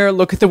in the mirror,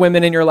 look at the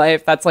women in your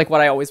life. That's like what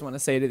I always want to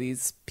say to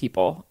these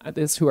people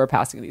who are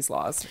passing these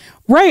laws.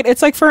 Right.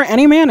 It's like for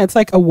any man, it's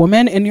like a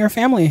woman in your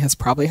family has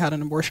probably had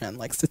an abortion.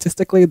 Like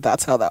statistically,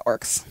 that's how that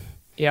works.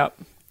 Yep.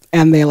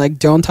 And they like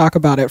don't talk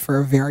about it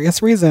for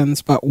various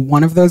reasons, but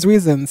one of those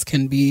reasons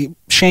can be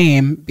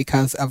shame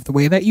because of the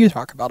way that you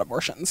talk about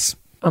abortions.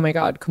 Oh my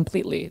God,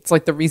 completely. It's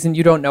like the reason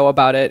you don't know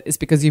about it is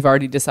because you've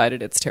already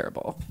decided it's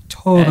terrible.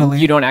 Totally. And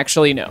you don't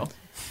actually know.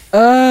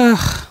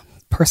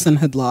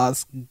 Personhood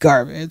laws,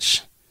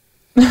 garbage.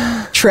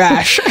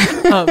 Trash.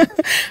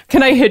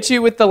 Can I hit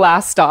you with the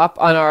last stop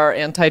on our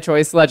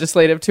anti-choice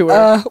legislative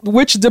tour?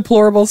 Which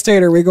deplorable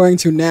state are we going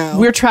to now?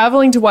 We're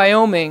traveling to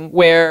Wyoming,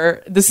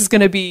 where this is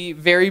going to be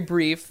very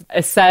brief,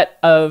 a set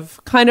of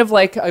kind of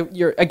like,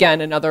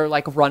 another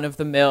like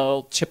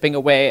run-of-the-mill chipping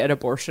away at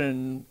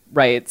abortion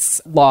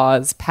rights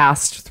laws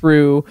passed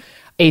through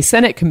a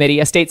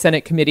state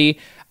Senate committee.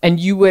 And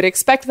you would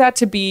expect that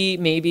to be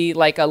maybe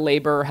like a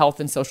labor, health,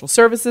 and social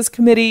services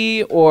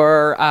committee,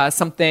 or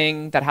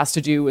something that has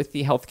to do with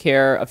the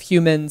healthcare of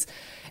humans.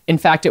 In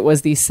fact, it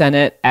was the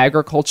Senate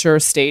Agriculture,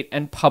 State,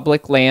 and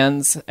Public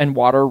Lands and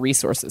Water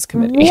Resources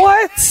Committee.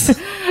 What?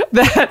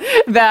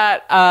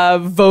 that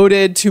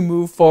voted to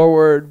move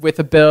forward with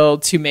a bill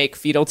to make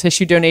fetal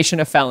tissue donation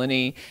a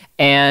felony,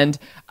 and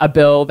a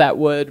bill that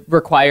would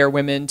require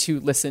women to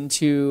listen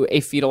to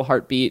a fetal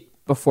heartbeat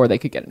before they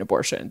could get an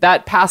abortion.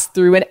 That passed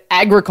through an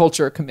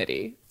agriculture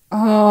committee.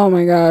 Oh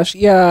my gosh.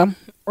 Yeah.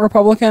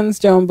 Republicans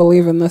don't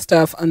believe in this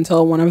stuff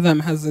until one of them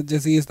has a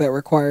disease that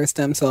requires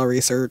stem cell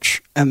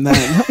research. And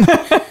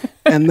then,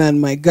 and then,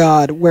 my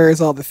God, where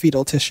is all the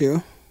fetal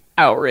tissue?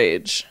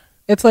 Outrage.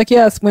 It's like,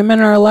 yes, women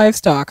are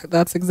livestock.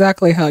 That's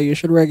exactly how you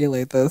should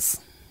regulate this.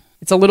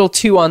 It's a little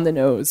too on the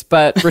nose,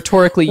 but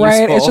rhetorically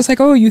useful. Right? It's just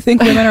like, oh, you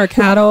think women are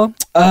cattle?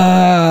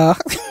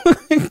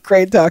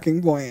 Great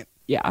talking point.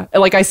 Yeah.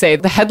 Like I say,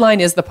 the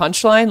headline is the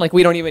punchline. Like,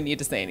 we don't even need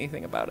to say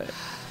anything about it.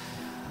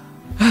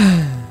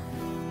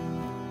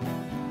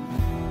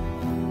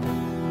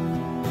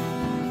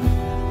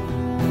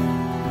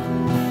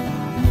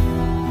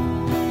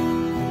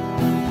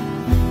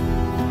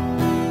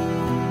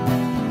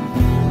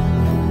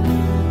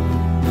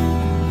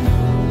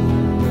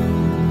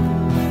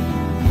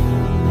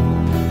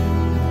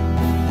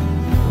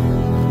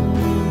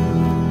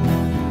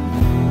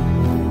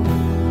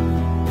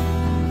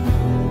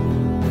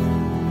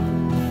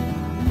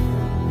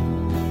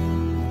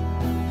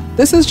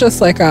 This is just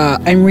like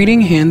I'm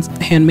reading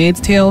Handmaid's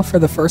Tale for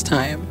the first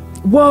time.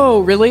 Whoa,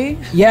 really?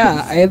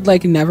 Yeah, I had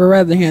like never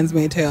read The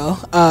Handmaid's Tale.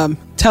 Are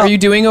you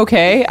doing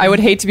okay? I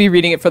would hate to be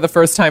reading it for the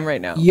first time right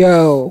now.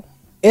 Yo,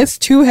 it's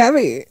too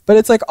heavy. But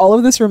it's like all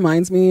of this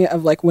reminds me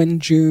of like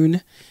when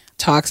June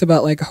talks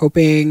about like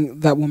hoping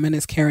that woman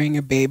is carrying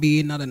a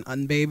baby, not an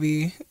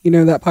unbaby. You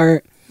know that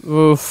part?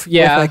 Oof,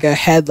 yeah. With like a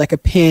head like a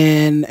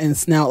pin and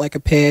snout like a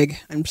pig.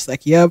 I'm just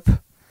like, yep.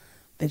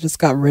 They just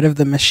got rid of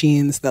the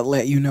machines that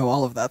let you know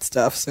all of that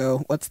stuff.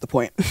 So what's the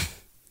point?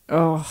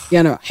 Oh.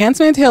 Yeah, no.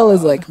 Handmaid's Tale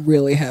is like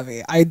really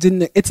heavy.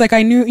 It's like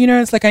I knew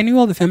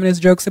all the feminist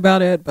jokes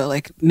about it, but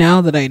like now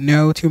that I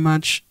know too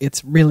much,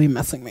 it's really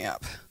messing me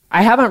up.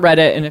 I haven't read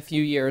it in a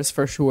few years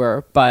for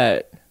sure,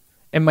 but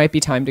it might be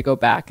time to go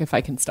back if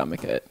I can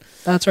stomach it.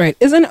 That's right.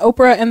 Isn't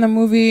Oprah in the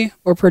movie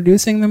or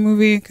producing the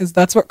movie? Because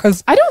I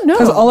don't know.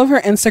 Because all of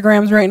her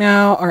Instagrams right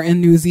now are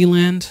in New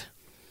Zealand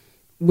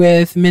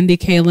with Mindy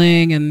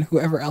Kaling and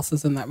whoever else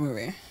is in that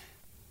movie.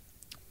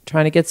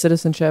 Trying to get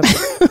citizenship.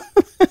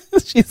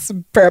 She's a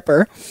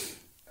prepper.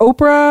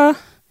 Oprah,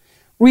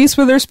 Reese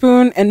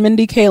Witherspoon, and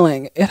Mindy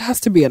Kaling. It has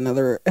to be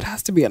another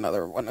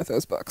one of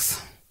those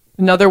books.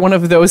 Another one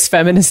of those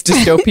feminist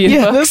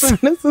dystopian books.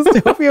 Feminist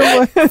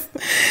dystopia books.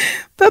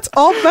 That's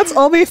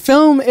all they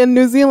film in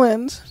New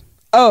Zealand.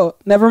 Oh,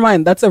 never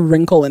mind. That's A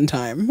Wrinkle in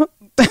Time.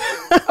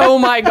 Oh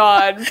my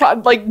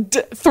God. Like,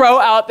 throw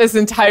out this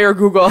entire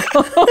Google.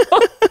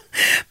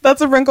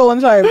 That's A Wrinkle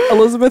in Time.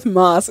 Elizabeth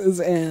Moss is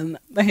in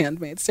The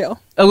Handmaid's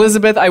Tale.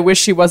 Elizabeth, I wish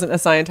she wasn't a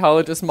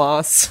Scientologist,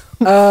 Moss.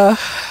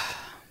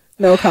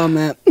 No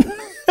comment.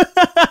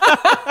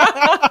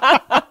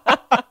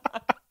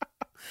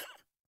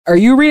 Are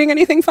you reading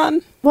anything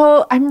fun?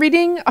 Well, I'm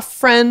reading a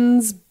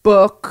friend's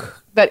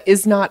book that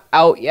is not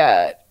out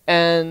yet.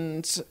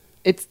 And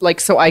it's like,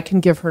 so I can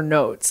give her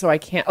notes. So I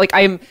can't, like,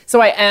 I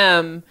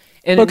am.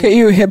 And look at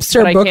you,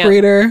 hipster book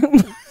reader.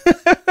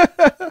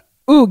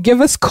 Ooh,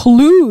 give us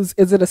clues.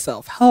 Is it a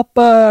self-help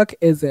book?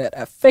 Is it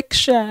a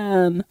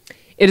fiction?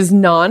 It is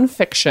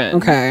nonfiction.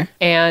 Okay.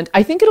 And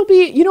I think it'll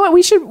be, you know what,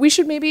 we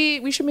should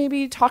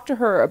maybe talk to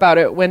her about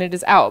it when it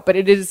is out. But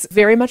it is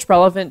very much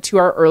relevant to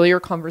our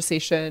earlier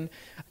conversation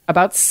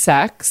about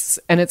sex.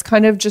 And it's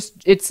kind of just,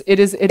 it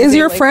is. Is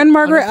your friend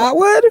Margaret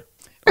Atwood?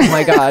 Oh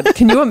my God.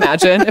 Can you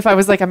imagine if I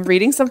was like, I'm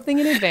reading something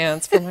in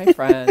advance for my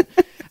friend.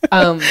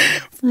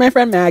 For my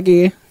friend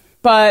Maggie.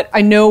 But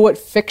I know what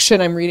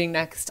fiction I'm reading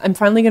next. I'm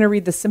finally going to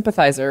read The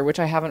Sympathizer, which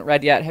I haven't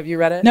read yet. Have you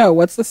read it? No,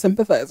 what's The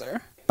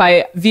Sympathizer?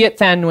 By Viet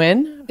Thanh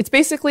Nguyen. It's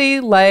basically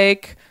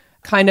like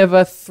kind of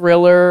a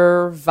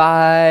thriller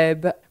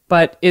vibe,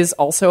 but is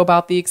also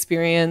about the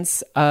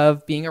experience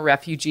of being a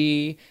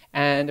refugee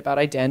and about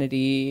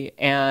identity,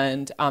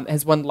 and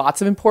has won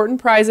lots of important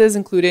prizes,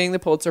 including the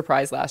Pulitzer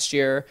Prize last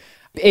year.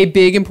 A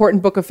big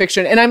important book of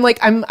fiction. And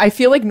I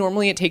feel like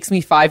normally it takes me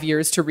 5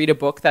 years to read a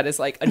book that is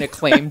like an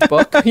acclaimed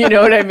book. You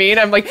know what I mean?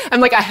 I'm like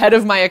ahead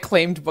of my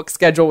acclaimed book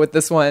schedule with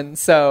this one.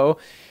 So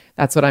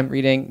that's what I'm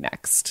reading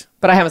next.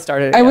 But I haven't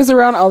started it yet. was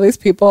around all these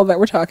people that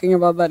were talking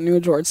about that new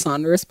George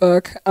Saunders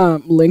book,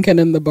 Lincoln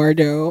in the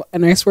Bardo,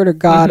 and I swear to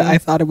God, I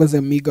thought it was a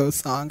Migos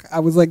song. I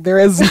was like, there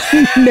is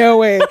no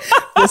way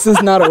this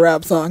is not a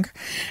rap song.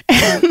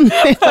 And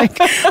they like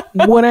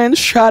wouldn't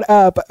shut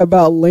up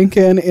about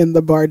Lincoln in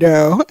the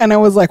Bardo, and I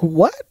was like,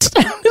 what?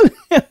 And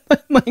then,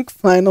 like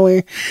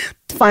finally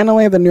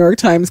the New York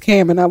Times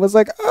came, and I was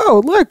like,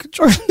 oh look,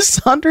 George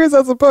Saunders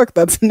has a book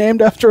that's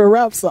named after a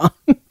rap song.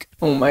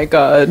 Oh my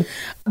God.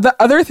 The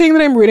other thing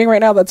that I'm reading right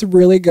now that's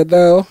really good,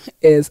 though,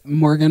 is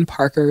Morgan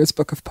Parker's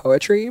book of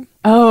poetry.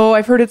 Oh,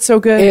 I've heard it's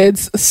so good.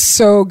 It's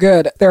so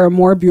good. There are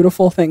more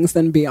beautiful things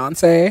than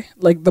Beyonce.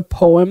 Like, the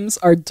poems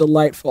are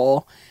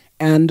delightful.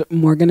 And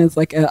Morgan is,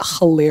 like, a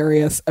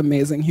hilarious,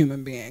 amazing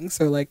human being.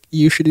 So, like,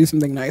 you should do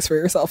something nice for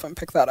yourself and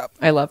pick that up.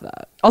 I love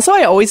that. Also,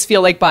 I always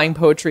feel like buying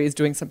poetry is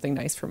doing something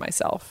nice for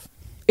myself.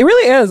 It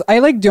really is. I,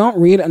 like, don't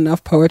read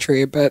enough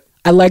poetry, but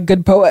I like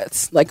good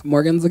poets. Like,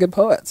 Morgan's a good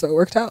poet, so it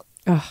worked out.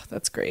 Oh,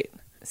 that's great.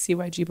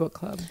 CYG Book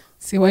Club.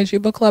 CYG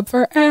Book Club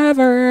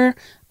forever.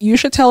 You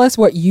should tell us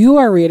what you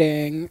are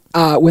reading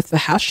with the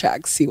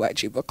hashtag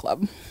CYG Book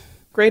Club.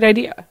 Great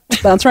idea.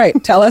 That's right.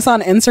 Tell us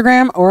on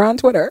Instagram or on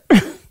Twitter.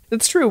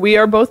 It's true. We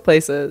are both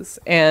places.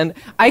 And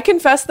I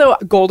confess, though,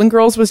 Golden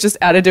Girls was just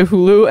added to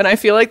Hulu, and I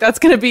feel like that's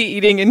going to be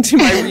eating into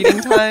my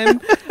reading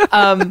time.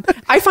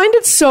 I find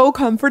it so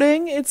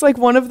comforting. It's like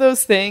one of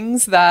those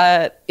things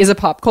that is a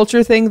pop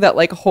culture thing that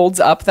like holds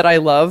up, that I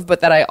love,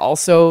 but that I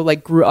also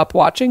like grew up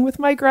watching with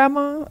my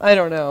grandma. I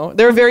don't know.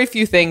 There are very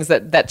few things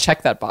that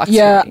check that box.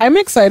 Yeah, I'm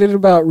excited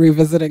about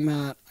revisiting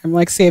that. I'm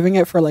like saving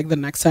it for like the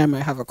next time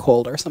I have a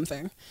cold or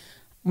something.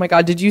 Oh my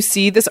God, did you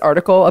see this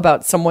article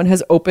about someone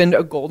has opened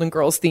a Golden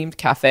Girls themed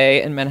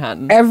cafe in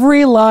Manhattan?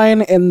 Every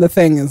line in the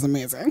thing is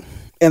amazing.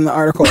 In the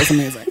article is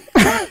amazing.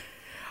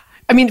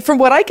 I mean, from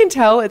what I can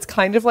tell, it's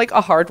kind of like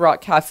a Hard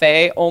Rock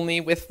cafe, only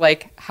with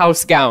like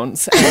house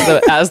gowns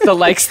as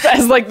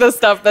the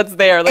stuff that's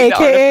there, like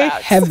AKA the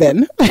artifacts.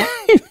 Heaven.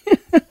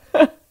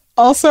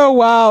 Also,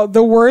 wow,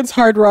 the words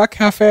Hard Rock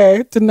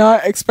Cafe. Did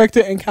not expect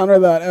to encounter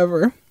that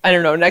ever. I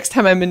don't know. Next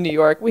time I'm in New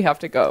York, we have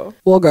to go.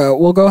 We'll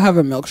go have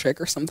a milkshake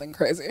or something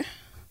crazy.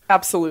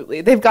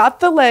 Absolutely. They've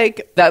got the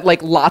that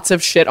lots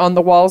of shit on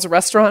the walls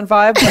restaurant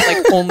vibe, but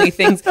like only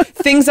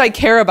things I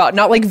care about,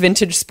 not like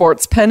vintage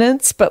sports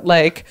pennants, but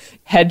like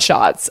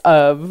headshots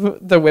of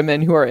the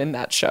women who are in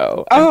that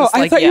show. Oh,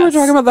 I thought you were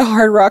talking about the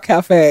Hard Rock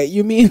Cafe.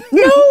 You mean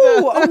no?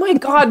 Oh my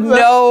God,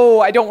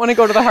 no! I don't want to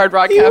go to the Hard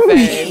Rock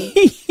Cafe.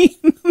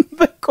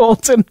 The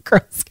Golden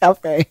Girls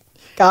Cafe.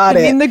 I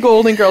mean the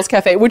Golden Girls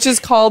Cafe, which is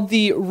called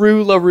the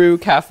Rue La Rue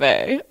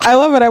Cafe. I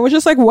love it. I was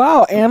just like,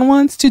 wow, Anne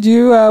wants to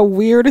do a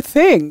weird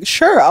thing.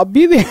 Sure, I'll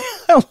be there.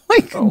 I'll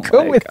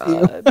go with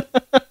God.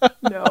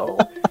 You. No.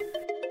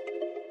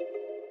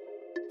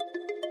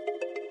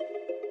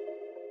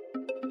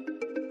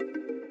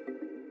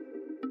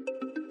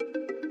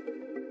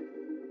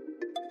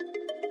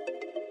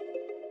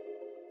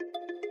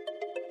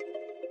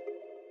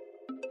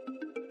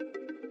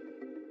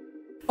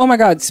 Oh my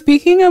God.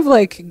 Speaking of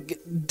like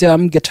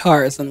dumb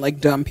guitars and like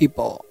dumb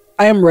people,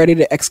 I am ready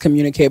to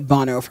excommunicate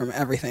Bono from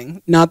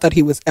everything. Not that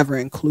he was ever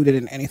included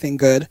in anything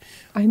good,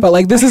 but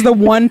like this is the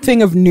one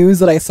thing of news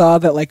that I saw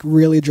that like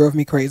really drove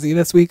me crazy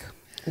this week.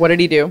 What did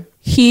he do?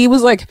 He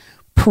was like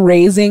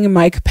praising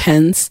Mike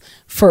Pence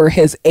for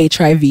his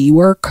HIV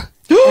work.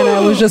 And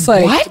I was just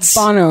like, what?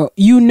 Bono,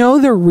 you know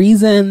the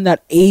reason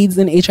that AIDS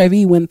and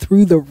HIV went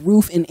through the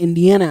roof in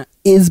Indiana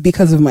is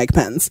because of Mike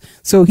Pence.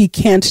 So he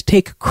can't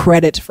take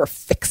credit for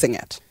fixing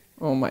it.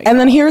 Oh my God. And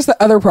then here's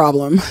the other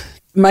problem.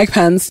 Mike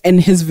Pence in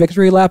his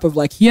victory lap of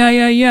like,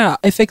 yeah,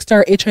 I fixed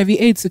our HIV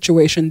AIDS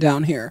situation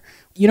down here.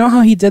 You know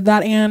how he did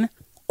that, Anne?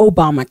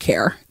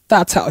 Obamacare.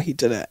 That's how he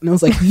did it. And I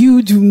was like,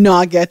 you do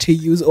not get to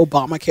use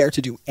Obamacare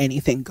to do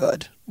anything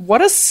good.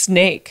 What a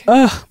snake.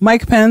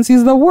 Mike Pence,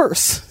 he's the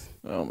worst.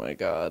 Oh my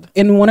God.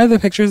 In one of the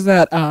pictures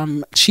that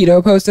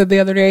Cheeto posted the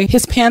other day,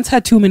 his pants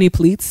had too many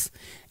pleats.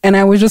 And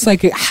I was just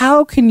like,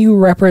 how can you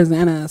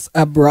represent us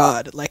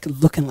abroad, like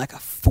looking like a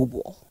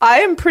fool? I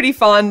am pretty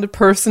fond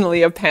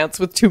personally of pants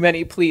with too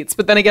many pleats.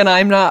 But then again,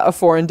 I'm not a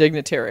foreign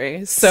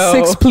dignitary. So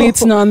 6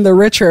 pleats, none the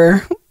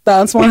richer.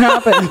 That's what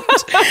happened.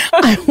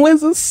 I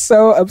was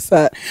so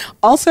upset.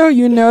 Also,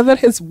 you know that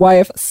his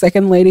wife,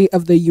 Second Lady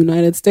of the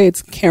United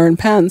States, Karen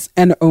Pence,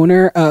 and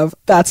owner of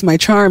That's My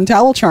Charm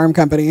Towel Charm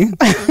Company.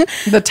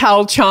 The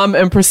Towel Charm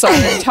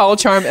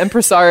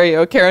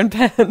Impresario, Karen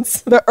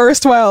Pence. The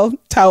erstwhile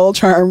Towel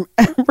Charm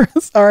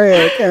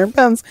Impresario, Karen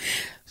Pence.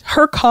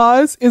 Her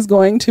cause is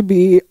going to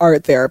be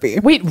art therapy.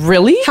 Wait,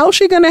 really? How's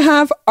she going to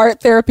have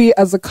art therapy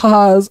as a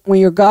cause when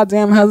your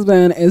goddamn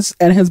husband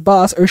and his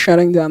boss are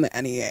shutting down the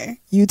NEA?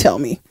 You tell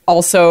me.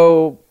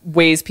 Also,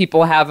 ways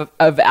people have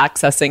of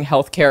accessing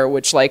healthcare,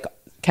 which like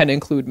can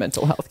include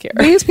mental health care.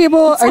 These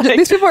people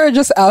are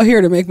just out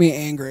here to make me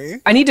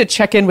angry. I need to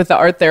check in with the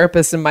art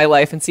therapists in my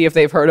life and see if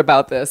they've heard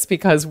about this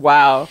because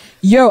wow.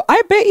 Yo, I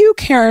bet you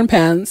Karen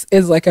Pence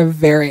is like a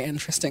very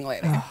interesting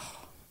lady.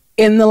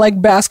 In the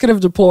like basket of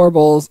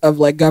deplorables of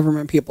like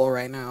government people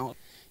right now.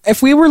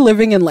 If we were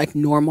living in like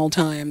normal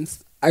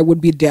times, I would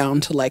be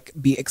down to like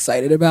be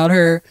excited about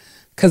her.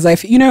 Because I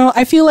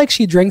feel like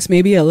she drinks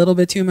maybe a little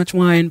bit too much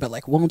wine, but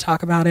like won't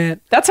talk about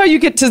it. That's how you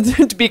get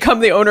to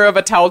become the owner of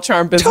a towel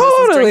charm business.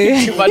 Totally.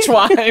 Is drinking too much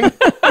wine.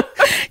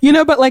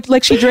 But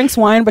like she drinks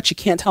wine, but she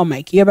can't tell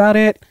Mikey about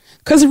it.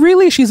 Because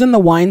really, she's in the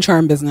wine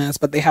charm business,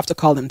 but they have to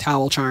call them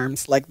towel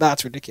charms. Like,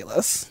 that's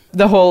ridiculous.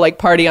 The whole, like,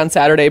 party on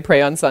Saturday,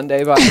 pray on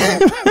Sunday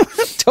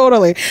vibe.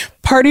 Totally.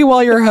 Party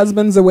while your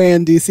husband's away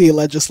in D.C.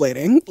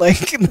 legislating.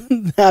 Like,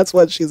 that's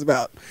what she's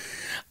about.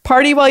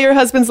 Party while your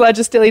husband's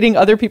legislating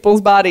other people's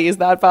bodies,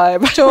 that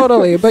vibe.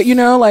 Totally. But,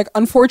 like,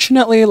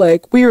 unfortunately,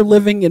 like, we are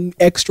living in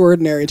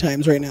extraordinary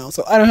times right now,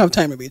 so I don't have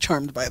time to be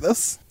charmed by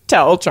this.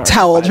 Towel charm.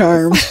 Towel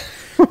charm.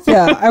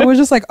 Yeah, I was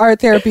just like,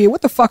 art therapy.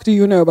 What the fuck do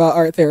you know about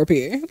art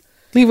therapy?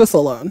 Leave us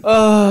alone.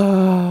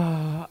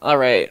 All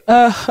right.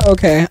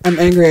 Okay. I'm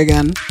angry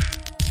again.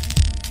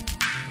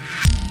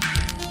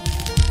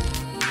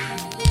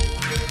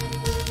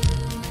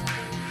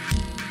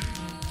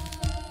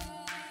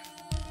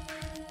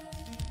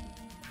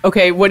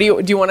 Okay, what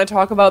do you want to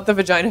talk about the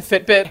vagina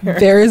Fitbit?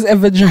 There is a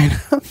vagina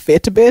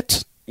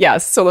Fitbit.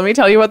 Yes, so let me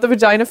tell you about the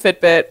vagina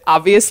Fitbit.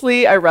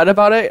 Obviously, I read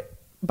about it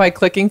by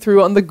clicking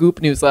through on the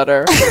Goop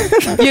newsletter.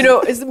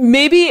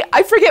 Maybe,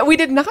 I forget, we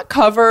did not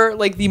cover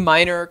like the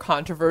minor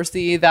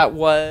controversy that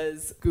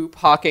was Goop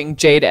hawking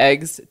jade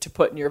eggs to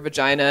put in your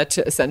vagina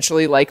to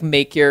essentially like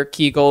make your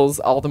Kegels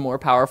all the more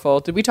powerful.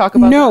 Did we talk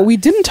about that? No, we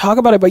didn't talk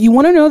about it, but you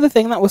want to know the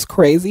thing that was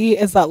crazy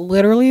is that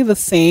literally the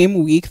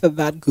same week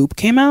that Goop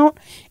came out,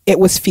 it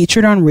was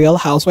featured on Real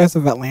Housewives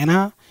of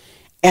Atlanta.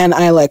 And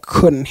I like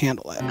couldn't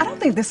handle it. I don't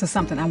think this is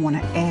something I want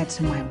to add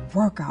to my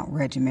workout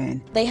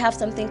regimen. They have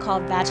something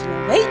called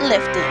vaginal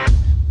weightlifting.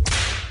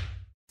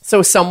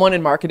 So someone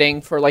in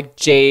marketing for like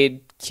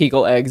Jade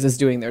Kegel eggs is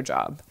doing their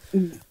job.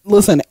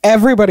 Listen,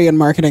 everybody in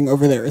marketing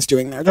over there is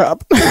doing their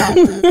job.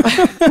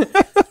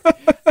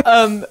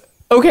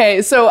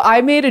 Okay, so I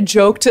made a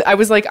joke I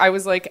was like,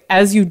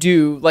 as you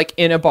do, like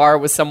in a bar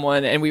with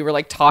someone, and we were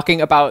like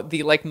talking about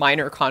the like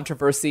minor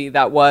controversy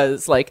that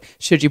was like,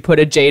 should you put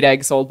a jade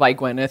egg sold by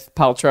Gwyneth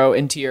Paltrow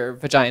into your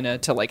vagina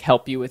to like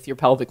help you with your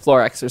pelvic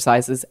floor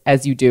exercises,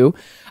 as you do?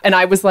 And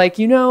I was like,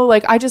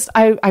 like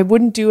I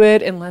wouldn't do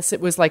it unless it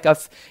was like a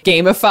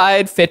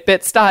gamified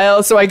Fitbit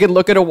style, so I could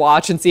look at a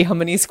watch and see how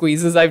many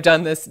squeezes I've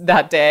done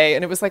that day.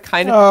 And it was like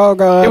kind of, oh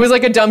God, it was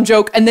like a dumb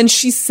joke. And then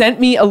she sent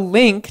me a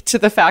link to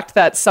the fact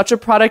that such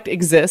a product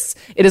exists.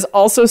 It is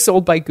also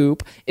sold by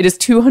Goop. It is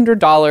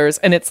 $200,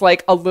 and it's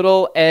like a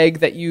little egg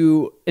that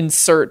you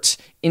insert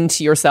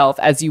into yourself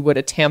as you would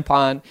a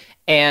tampon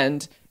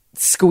and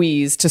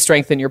squeeze to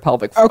strengthen your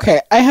pelvic floor. Okay,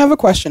 I have a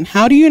question.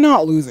 How do you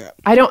not lose it?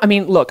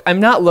 Look,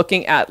 I'm not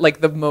looking at like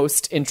the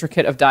most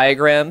intricate of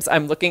diagrams.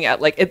 I'm looking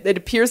at like, it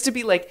appears to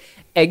be like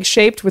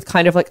egg-shaped with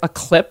kind of like a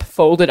clip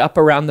folded up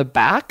around the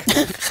back.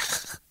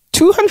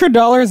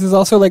 $200 is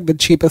also like the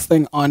cheapest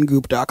thing on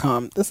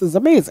goop.com. This is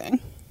amazing.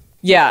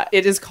 Yeah,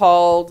 it is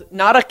called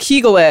not a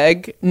Kegel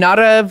egg, not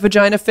a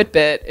vagina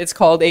Fitbit. It's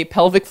called a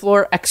pelvic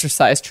floor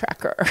exercise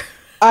tracker.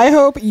 I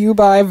hope you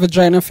buy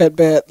vagina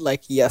Fitbit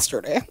like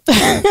yesterday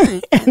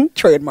and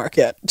trademark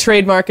it.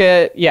 Trademark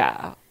it,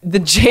 yeah. The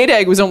jade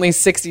egg was only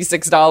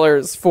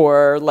 $66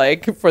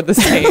 for the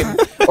same.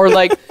 Or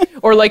like,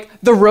 Or like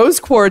the rose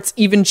quartz,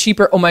 even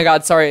cheaper. Oh my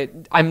God, sorry.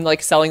 I'm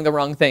like selling the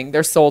wrong thing.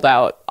 They're sold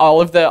out.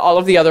 All of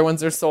the other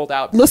ones are sold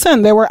out.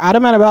 Listen, they were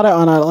adamant about it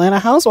on Atlanta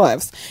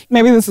Housewives.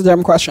 Maybe this is a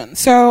dumb question.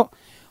 So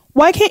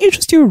why can't you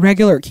just do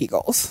regular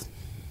Kegels?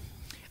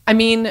 I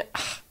mean,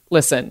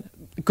 listen,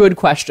 good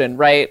question,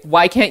 right?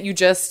 Why can't you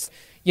just,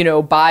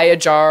 buy a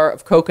jar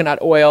of coconut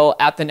oil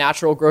at the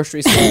natural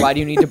grocery store? Why do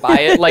you need to buy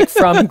it like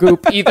from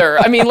Goop either?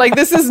 I mean, like,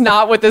 this is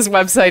not what this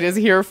website is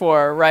here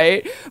for,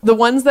 right? The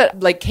ones that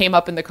like came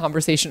up in the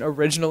conversation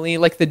originally,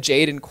 like the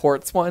jade and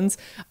quartz ones,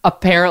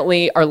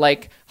 apparently are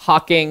like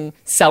hawking,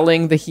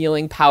 selling the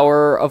healing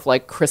power of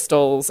like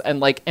crystals and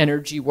like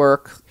energy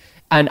work,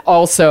 and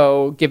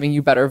also giving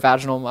you better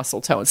vaginal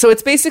muscle tone. So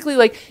it's basically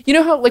like,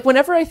 how like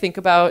whenever I think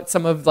about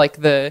some of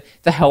like the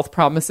health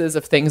promises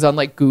of things on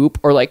like Goop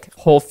or like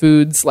Whole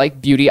Foods,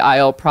 like beauty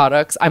aisle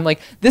products, I'm like,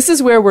 this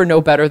is where we're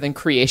no better than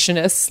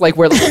creationists, like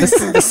where like,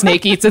 the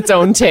snake eats its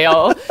own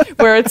tail,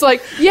 where it's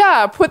like,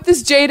 yeah, put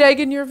this jade egg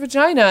in your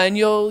vagina and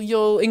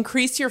you'll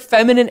increase your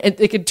feminine,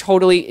 it could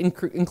totally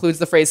includes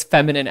the phrase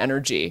feminine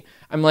energy.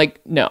 I'm like,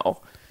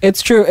 no.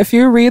 It's true. If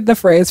you read the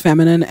phrase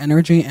feminine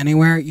energy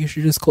anywhere, you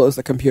should just close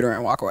the computer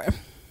and walk away.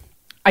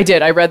 I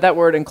did. I read that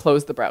word and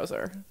closed the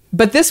browser.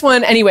 But this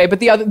one, anyway,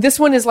 this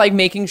one is like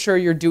making sure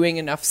you're doing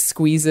enough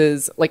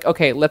squeezes. Like,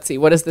 okay, let's see.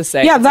 What does this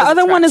say? Yeah, the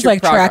other one is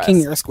like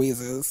tracking your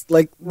squeezes.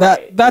 Like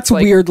that's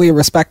like, weirdly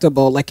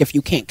respectable. Like if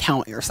you can't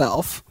count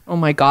yourself. Oh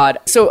my God.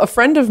 So a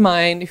friend of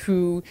mine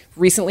who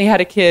recently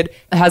had a kid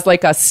has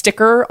like a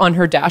sticker on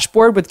her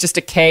dashboard with just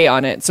a K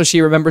on it. So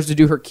she remembers to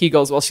do her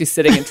Kegels while she's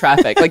sitting in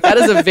traffic. Like that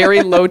is a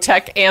very low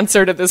tech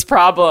answer to this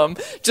problem.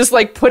 Just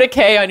like put a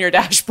K on your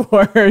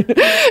dashboard.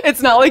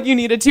 It's not like you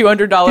need a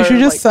 $200. You should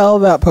just sell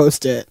that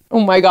Post-it. Oh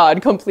my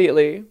God,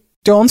 completely.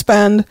 Don't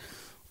spend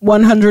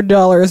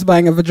 $100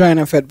 buying a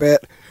vagina Fitbit.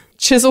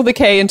 Chisel the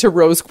K into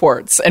rose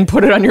quartz and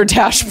put it on your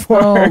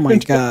dashboard. Oh my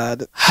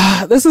God.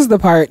 This is the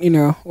part,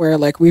 where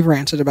like we've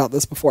ranted about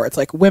this before. It's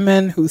like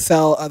women who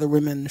sell other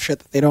women shit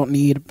that they don't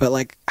need, but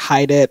like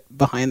hide it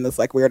behind this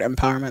like weird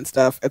empowerment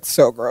stuff. It's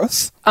so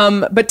gross.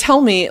 But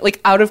tell me,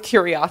 like out of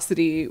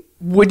curiosity,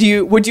 would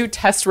you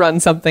test run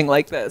something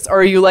like this?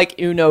 Or are you like,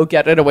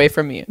 get it away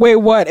from me? Wait,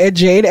 what? A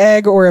jade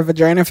egg or a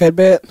vagina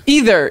Fitbit?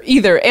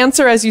 Either.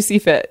 Answer as you see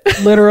fit.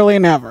 Literally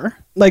never.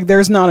 Like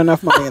there's not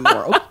enough money in the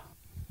world.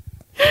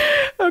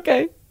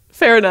 Okay,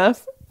 fair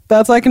enough.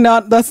 That's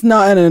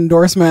not an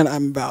endorsement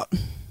I'm about.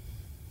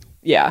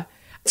 Yeah.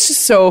 It's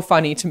just so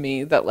funny to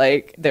me that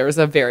like there's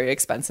a very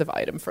expensive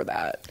item for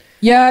that.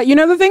 Yeah,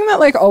 the thing that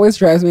like always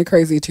drives me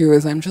crazy too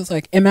is I'm just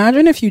like,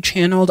 imagine if you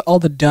channeled all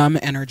the dumb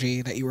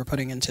energy that you were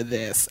putting into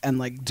this and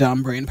like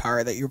dumb brain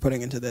power that you were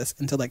putting into this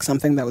into like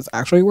something that was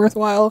actually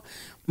worthwhile.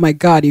 My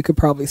God, you could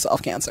probably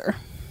solve cancer.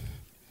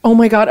 Oh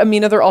my God,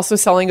 Amina, they're also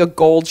selling a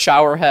gold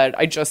shower head.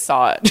 I just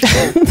saw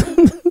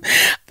it.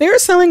 They're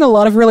selling a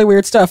lot of really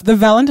weird stuff. The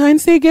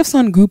Valentine's Day gifts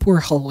on Goop were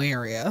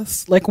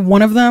hilarious. Like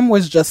one of them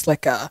was just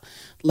like a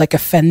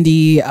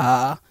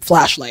Fendi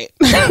flashlight.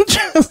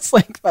 Just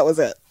like that was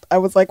it. I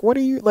was like, what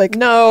are you like?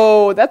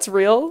 No, that's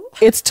real.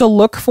 It's to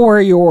look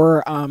for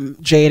your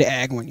jade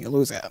egg when you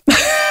lose it.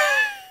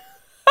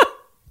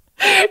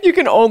 You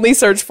can only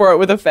search for it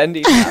with a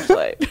Fendi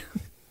flashlight.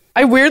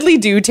 I weirdly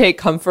do take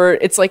comfort.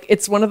 It's like,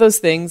 it's one of those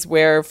things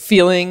where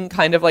feeling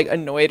kind of like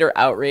annoyed or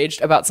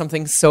outraged about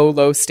something so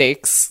low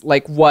stakes,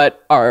 like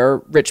what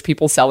are rich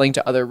people selling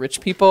to other rich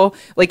people,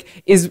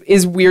 like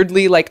is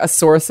weirdly like a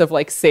source of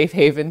like safe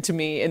haven to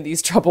me in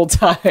these troubled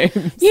times.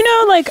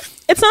 Like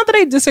it's not that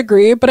I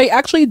disagree, but I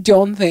actually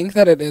don't think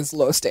that it is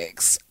low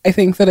stakes. I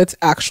think that it's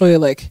actually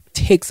like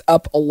takes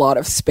up a lot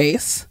of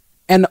space.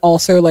 And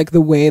also like the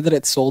way that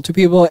it's sold to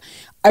people.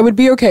 I would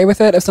be okay with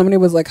it if somebody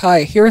was like,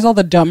 hi, here's all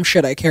the dumb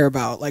shit I care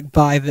about. Like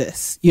buy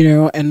this,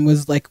 and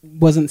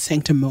wasn't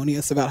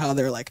sanctimonious about how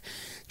they're like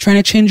trying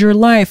to change your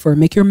life or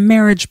make your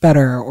marriage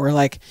better or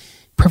like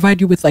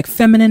provide you with like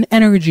feminine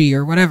energy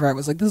or whatever. I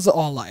was like, this is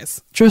all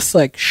lies. Just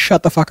like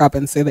shut the fuck up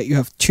and say that you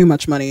have too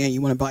much money and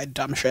you want to buy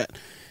dumb shit.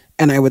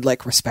 And I would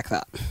like respect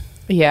that.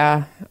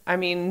 Yeah. I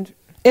mean,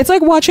 it's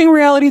like watching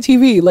reality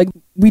TV. Like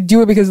we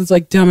do it because it's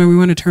like dumb and we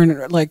want to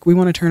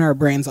turn our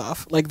brains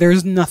off. Like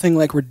there's nothing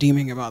like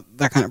redeeming about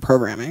that kind of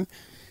programming.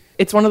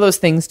 It's one of those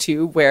things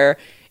too where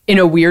in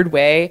a weird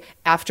way,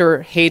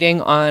 after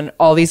hating on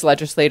all these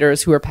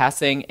legislators who are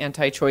passing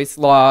anti-choice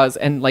laws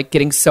and like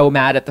getting so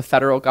mad at the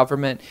federal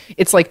government,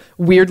 it's like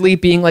weirdly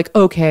being like,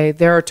 okay,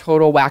 there are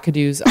total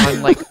wackadoos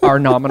on like our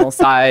nominal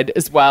side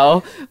as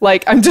well.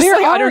 Like I'm just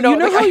I don't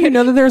know. How you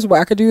know that there's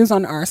wackadoos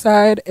on our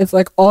side? It's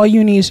like all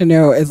you need to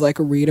know is like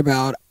read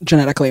about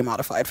genetically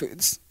modified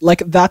foods.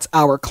 Like that's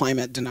our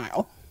climate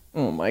denial.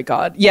 Oh my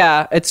God.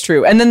 Yeah, it's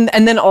true. And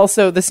then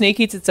also the snake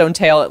eats its own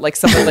tail at like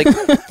some of like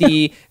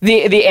the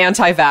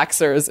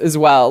anti-vaxxers as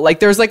well. Like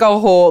there's like a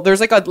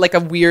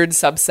weird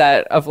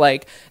subset of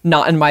like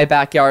not in my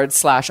backyard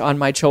 / on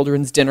my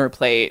children's dinner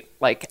plate.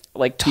 Like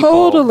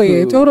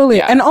totally.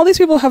 Yeah. And all these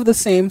people have the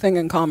same thing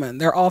in common.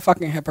 They're all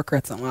fucking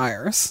hypocrites and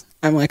liars.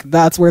 I'm like,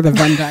 that's where the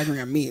Venn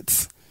diagram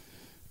meets.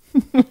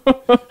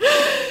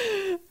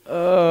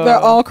 They're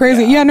all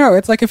crazy. Yeah, no,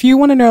 it's like if you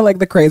want to know like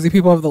the crazy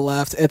people of the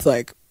left, it's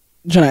like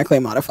genetically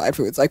modified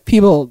foods. Like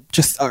people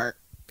just are,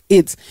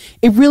 it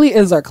really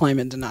is our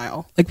climate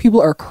denial. Like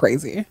people are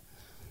crazy.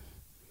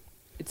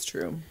 It's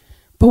true.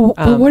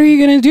 But what are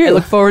you going to do? I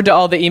look forward to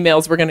all the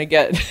emails we're going to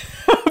get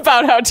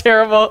about how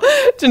terrible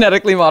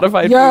genetically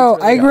modified foods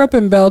really I grew up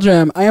in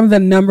Belgium. I am the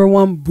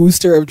 #1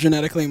 booster of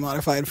genetically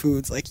modified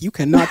foods. Like you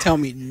cannot tell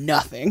me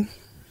nothing.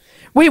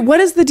 Wait, what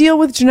is the deal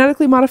with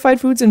genetically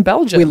modified foods in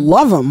Belgium? We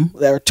love them.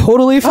 They're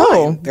totally fine.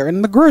 Oh. They're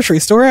in the grocery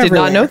store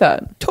everywhere. Did not know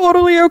that.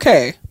 Totally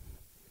okay.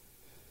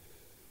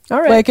 All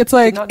right. Like it's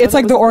like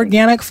the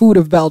organic food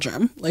of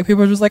Belgium. Like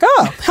people are just like,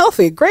 oh,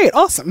 healthy, great,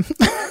 awesome.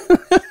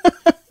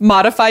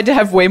 Modified to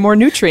have way more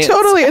nutrients.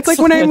 Totally. It's like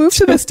when I moved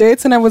to the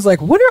States and I was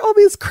like, what are all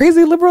these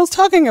crazy liberals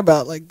talking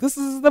about? Like this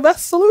is the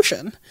best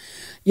solution.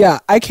 Yeah,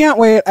 I can't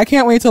wait. I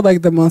can't wait till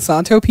like the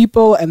Monsanto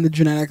people and the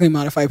genetically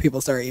modified people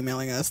start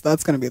emailing us.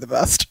 That's going to be the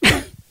best.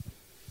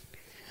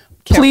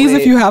 Please,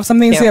 if you have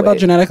something to say about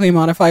genetically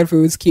modified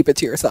foods, keep it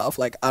to yourself.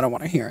 Like, I don't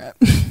want to hear it.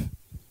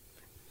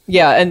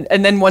 Yeah,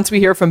 and then once we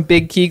hear from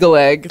Big Kegel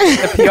Egg,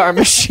 the PR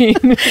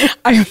machine.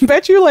 I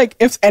bet you, like,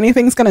 if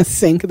anything's going to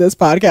sink this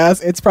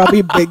podcast, it's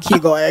probably Big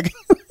Kegel Egg.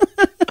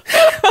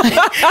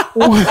 Like,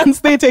 once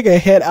they take a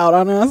hit out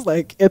on us,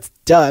 like, it's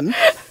done.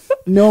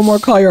 No more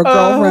call your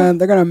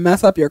girlfriend. They're going to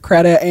mess up your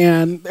credit,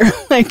 and they're,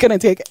 like, going to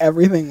take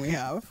everything we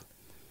have.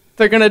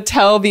 They're going to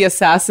tell the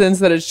assassins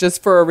that it's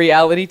just for a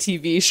reality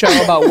TV show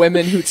about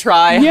women who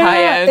try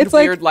high-end,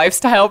 weird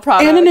lifestyle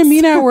products. Anna and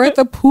Amina were at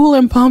the pool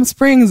in Palm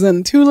Springs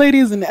and 2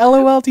 ladies in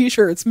LOL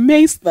t-shirts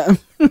maced them.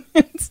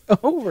 It's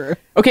over.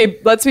 Okay,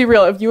 let's be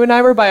real. If you and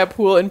I were by a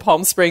pool in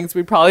Palm Springs,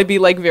 we'd probably be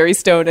like very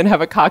stoned and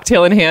have a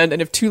cocktail in hand.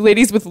 And if 2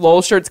 ladies with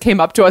LOL shirts came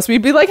up to us,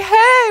 we'd be like,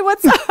 hey,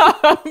 what's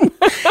up?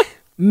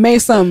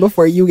 Mace them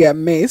before you get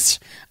maced.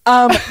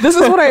 This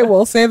is what I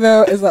will say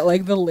though, is that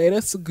like the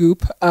latest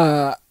Goop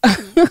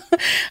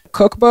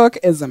cookbook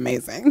is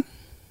amazing.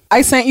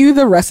 I sent you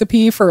the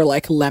recipe for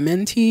like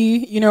lemon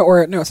tea, you know,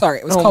 or no, sorry,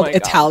 it was called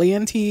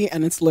Italian tea,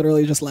 and it's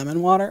literally just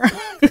lemon water.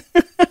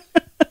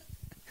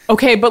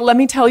 Okay, but let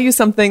me tell you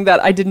something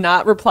that I did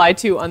not reply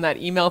to on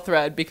that email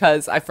thread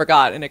because I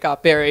forgot and it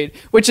got buried,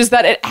 which is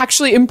that it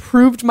actually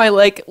improved my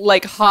like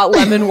hot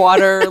lemon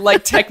water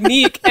like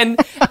technique, and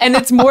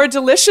it's more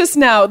delicious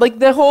now. Like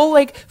the whole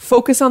like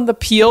focus on the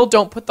peel,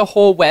 don't put the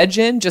whole wedge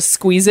in, just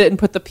squeeze it and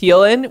put the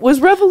peel in,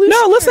 was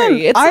revolutionary. No, listen,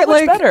 it's so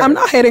much better. I'm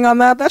not hating on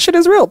that. That shit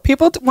is real.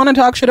 People want to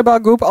talk shit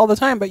about Goop all the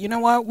time, but you know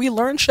what? We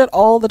learn shit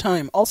all the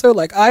time. Also,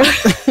 like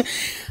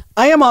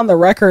I am on the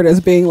record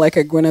as being like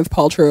a Gwyneth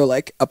Paltrow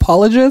like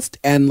apologist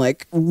and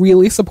like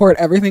really support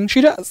everything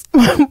she does.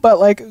 But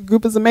like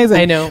Goop is amazing.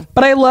 I know.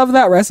 But I love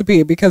that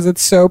recipe because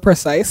it's so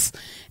precise.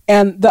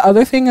 And the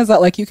other thing is that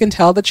like you can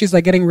tell that she's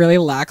like getting really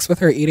lax with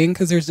her eating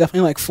because there's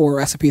definitely like 4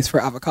 recipes for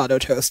avocado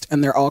toast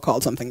and they're all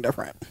called something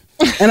different.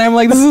 And I'm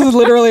like, this is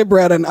literally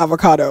bread and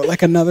avocado,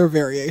 like another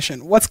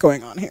variation. What's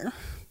going on here?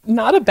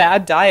 Not a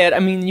bad diet. I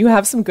mean, you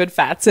have some good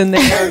fats in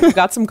there. You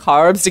got some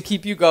carbs to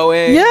keep you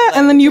going. Yeah, like,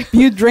 and then you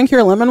drink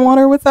your lemon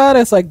water with that.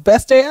 It's like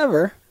best day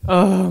ever.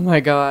 Oh my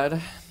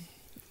God.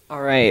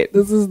 All right.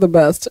 This is the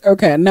best.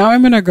 Okay, now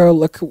I'm going to go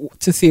look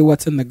to see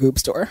what's in the Goop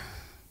store.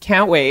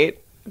 Can't wait.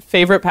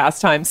 Favorite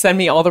pastime. Send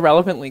me all the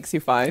relevant links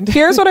you find.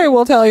 Here's what I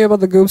will tell you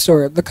about the Goop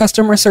store. The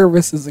customer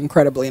service is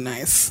incredibly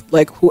nice.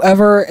 Like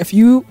if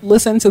you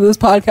listen to this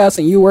podcast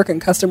and you work in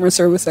customer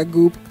service at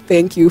Goop,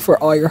 thank you for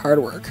all your hard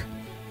work.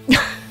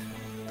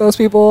 Those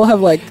people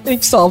have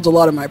they've solved a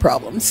lot of my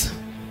problems.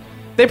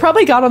 They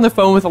probably got on the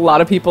phone with a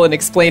lot of people and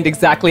explained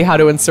exactly how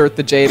to insert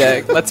the jade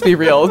egg. Let's be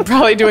real.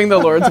 Probably doing the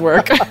Lord's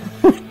work.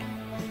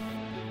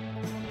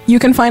 You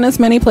can find us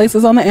many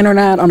places on the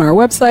internet, on our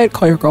website,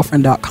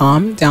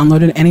 callyourgirlfriend.com.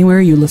 Download it anywhere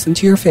you listen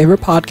to your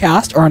favorite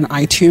podcast, or on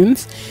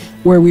iTunes,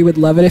 where we would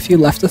love it if you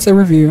left us a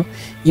review.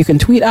 You can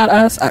tweet at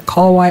us at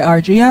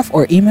callyrgf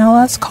or email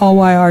us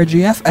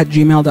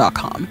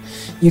callyrgf@gmail.com.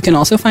 You can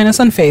also find us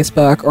on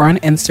Facebook or on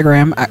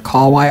Instagram at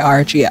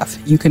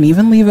callyrgf. You can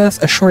even leave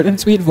us a short and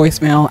sweet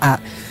voicemail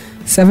at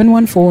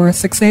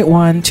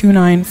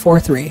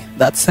 714-681-2943.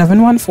 That's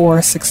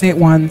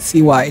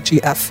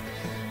 714-681-CYGF.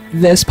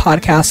 This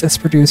podcast is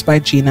produced by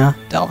Gina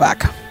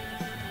Delvac.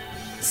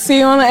 See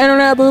you on the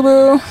internet,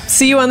 boo-boo.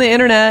 See you on the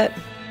internet.